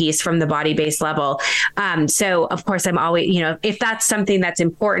resolution piece from the body-based level. So of course, I'm always, if that's something that's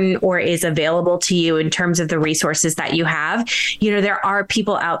important or is available to you in terms of the resources that you have, there are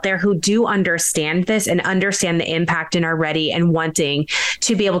people out there who do understand this and understand the impact and are ready and wanting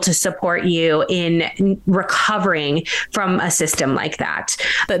to be able to support you in recovering from a system like that.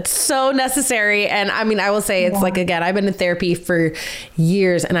 That's so necessary. And I mean, I will say it's like, again, I've been in therapy for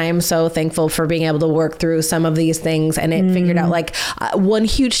years, and I am so thankful for being able to work through some of these things and it figured out. Like one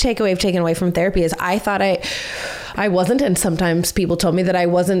huge takeaway I've taken away from therapy is I thought I wasn't, and sometimes people told me that I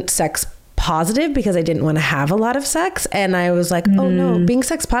wasn't sex positive because I didn't want to have a lot of sex. And I was like, oh no, being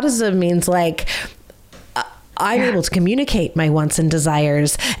sex positive means like I'm able to communicate my wants and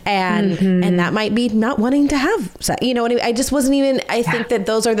desires, and that might be not wanting to have sex. I just wasn't even, I think that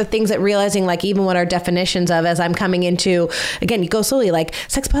those are the things that realizing, like, even what our definitions of, as I'm coming into, again, you go slowly, like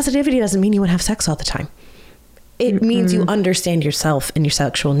sex positivity doesn't mean you want to have sex all the time. It means you understand yourself and your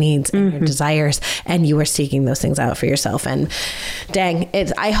sexual needs and your desires, and you are seeking those things out for yourself. And dang,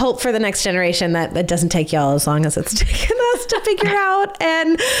 I hope for the next generation that doesn't take y'all as long as it's taken us to figure out.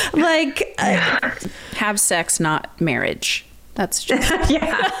 And like, have sex, not marriage. That's just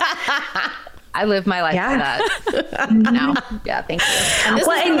I live my life for that. No. Yeah, thank you. And this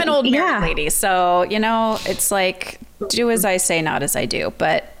is an old married lady. So, it's like, do as I say, not as I do.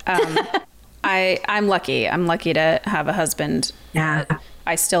 But I'm lucky. I'm lucky to have a husband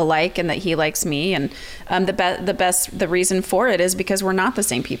I still like and that he likes me. And the reason for it is because we're not the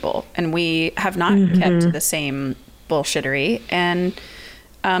same people and we have not kept the same bullshittery. And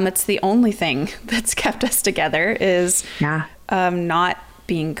it's the only thing that's kept us together is not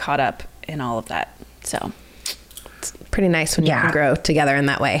being caught up in all of that. So it's pretty nice when you can grow together in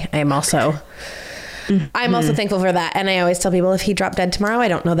that way. I'm also thankful for that. And I always tell people if he dropped dead tomorrow, I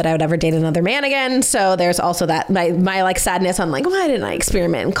don't know that I would ever date another man again. So there's also that my like sadness on like, why didn't I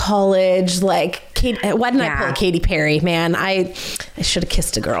experiment in college? Like, why didn't I pull a Katy Perry, man? I should have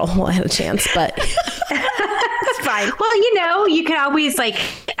kissed a girl while I had a chance, but it's fine. Well, you can always like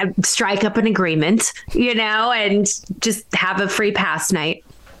strike up an agreement, and just have a free pass night.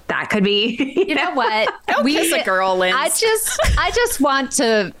 That could be. You know what? Don't kiss a girl, Linz. I just want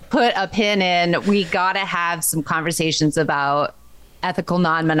to put a pin in. We got to have some conversations about ethical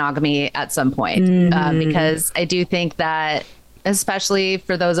non-monogamy at some point, because I do think that, especially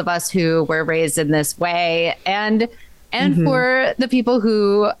for those of us who were raised in this way, and for the people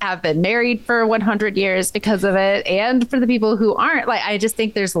who have been married for 100 years because of it, and for the people who aren't, like, I just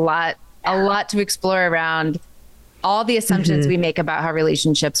think there's a lot to explore around all the assumptions we make about how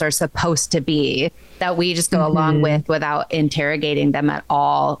relationships are supposed to be that we just go along with without interrogating them at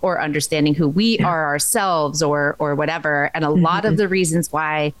all or understanding who we are ourselves or whatever. And a lot of the reasons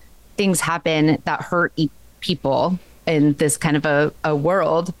why things happen that hurt people in this kind of a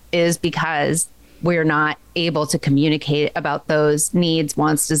world is because we're not able to communicate about those needs,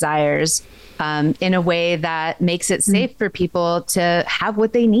 wants, desires in a way that makes it safe for people to have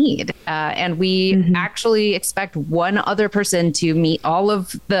what they need. And we actually expect one other person to meet all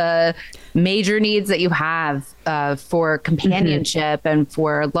of the major needs that you have for companionship and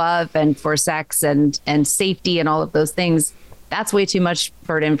for love and for sex and safety and all of those things. That's way too much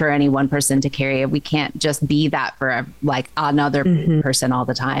burden for any one person to carry. We can't just be that for like another person all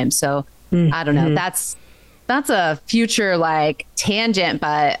the time. So I don't know. That's a future like tangent,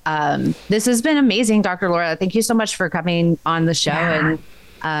 but this has been amazing, Dr. Laura. Thank you so much for coming on the show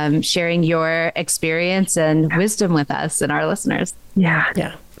and sharing your experience and wisdom with us and our listeners.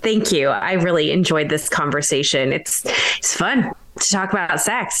 Yeah. Thank you. I really enjoyed this conversation. It's fun to talk about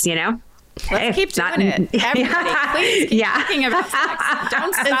sex, Let's keep doing it. Everybody, please keep talking about sex.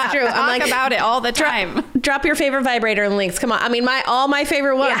 Don't stop. It's true. Talk about it all the time. Drop your favorite vibrator links. Come on. I mean, all my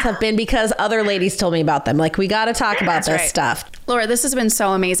favorite ones have been because other ladies told me about them. Like, we got to talk about this stuff. Laura, this has been so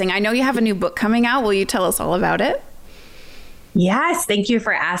amazing. I know you have a new book coming out. Will you tell us all about it? Yes, thank you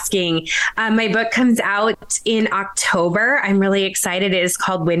for asking. My book comes out in October. I'm really excited. It is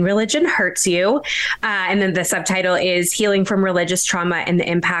called When Religion Hurts You. And then the subtitle is Healing from Religious Trauma and the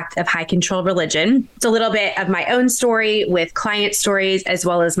Impact of High Control Religion. It's a little bit of my own story with client stories, as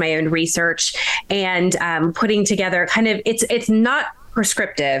well as my own research, and putting together kind of, it's not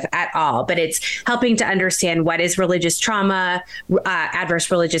prescriptive at all, but it's helping to understand what is religious trauma, adverse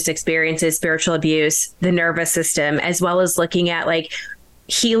religious experiences, spiritual abuse, the nervous system, as well as looking at like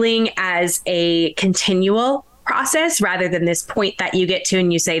healing as a continual process rather than this point that you get to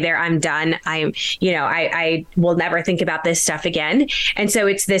and you say, there, I'm done. I will never think about this stuff again. And so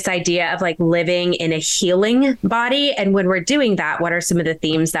it's this idea of like living in a healing body. And when we're doing that, what are some of the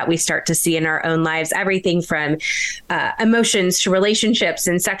themes that we start to see in our own lives? Everything from emotions to relationships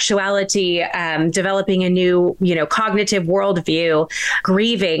and sexuality, developing a new, cognitive worldview,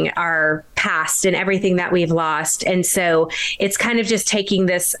 grieving our past and everything that we've lost. And so it's kind of just taking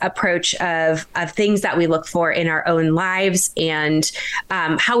this approach of things that we look for in our own lives and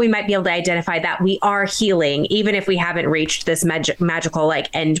how we might be able to identify that we are healing, even if we haven't reached this magical like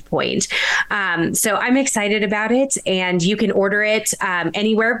end point. So I'm excited about it, and you can order it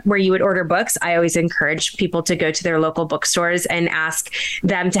anywhere where you would order books. I always encourage people to go to their local bookstores and ask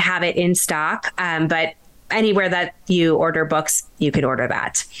them to have it in stock. But anywhere that you order books, you can order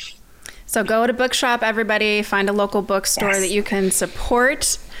that. So go to Bookshop, everybody. Find a local bookstore that you can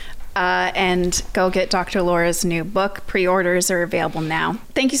support. And go get Dr. Laura's new book. Pre-orders are available now.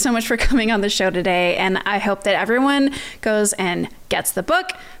 Thank you so much for coming on the show today. And I hope that everyone goes and gets the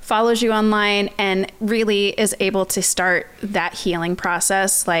book, follows you online, and really is able to start that healing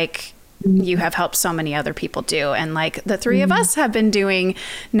process like you have helped so many other people do. And like the three of us have been doing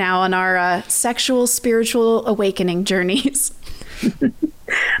now on our sexual, spiritual awakening journeys.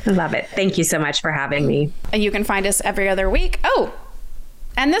 I love it. Thank you so much for having me. And you can find us every other week. Oh,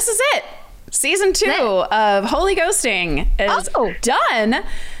 and this is it. Season 2 of Holy Ghosting is done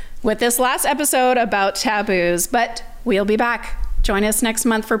with this last episode about taboos, but we'll be back. Join us next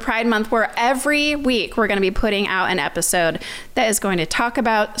month for Pride Month, where every week we're going to be putting out an episode that is going to talk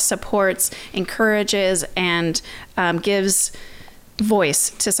about, supports, encourages, and gives voice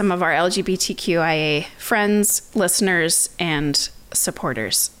to some of our LGBTQIA friends, listeners, and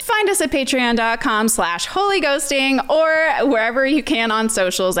supporters. Find us at patreon.com/holyghosting or wherever you can on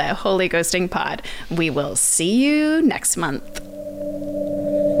socials at Holy Ghosting Pod. We will see you next month.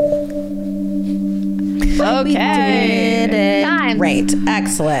 Okay. We did it. Time. Great.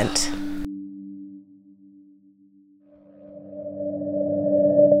 Excellent.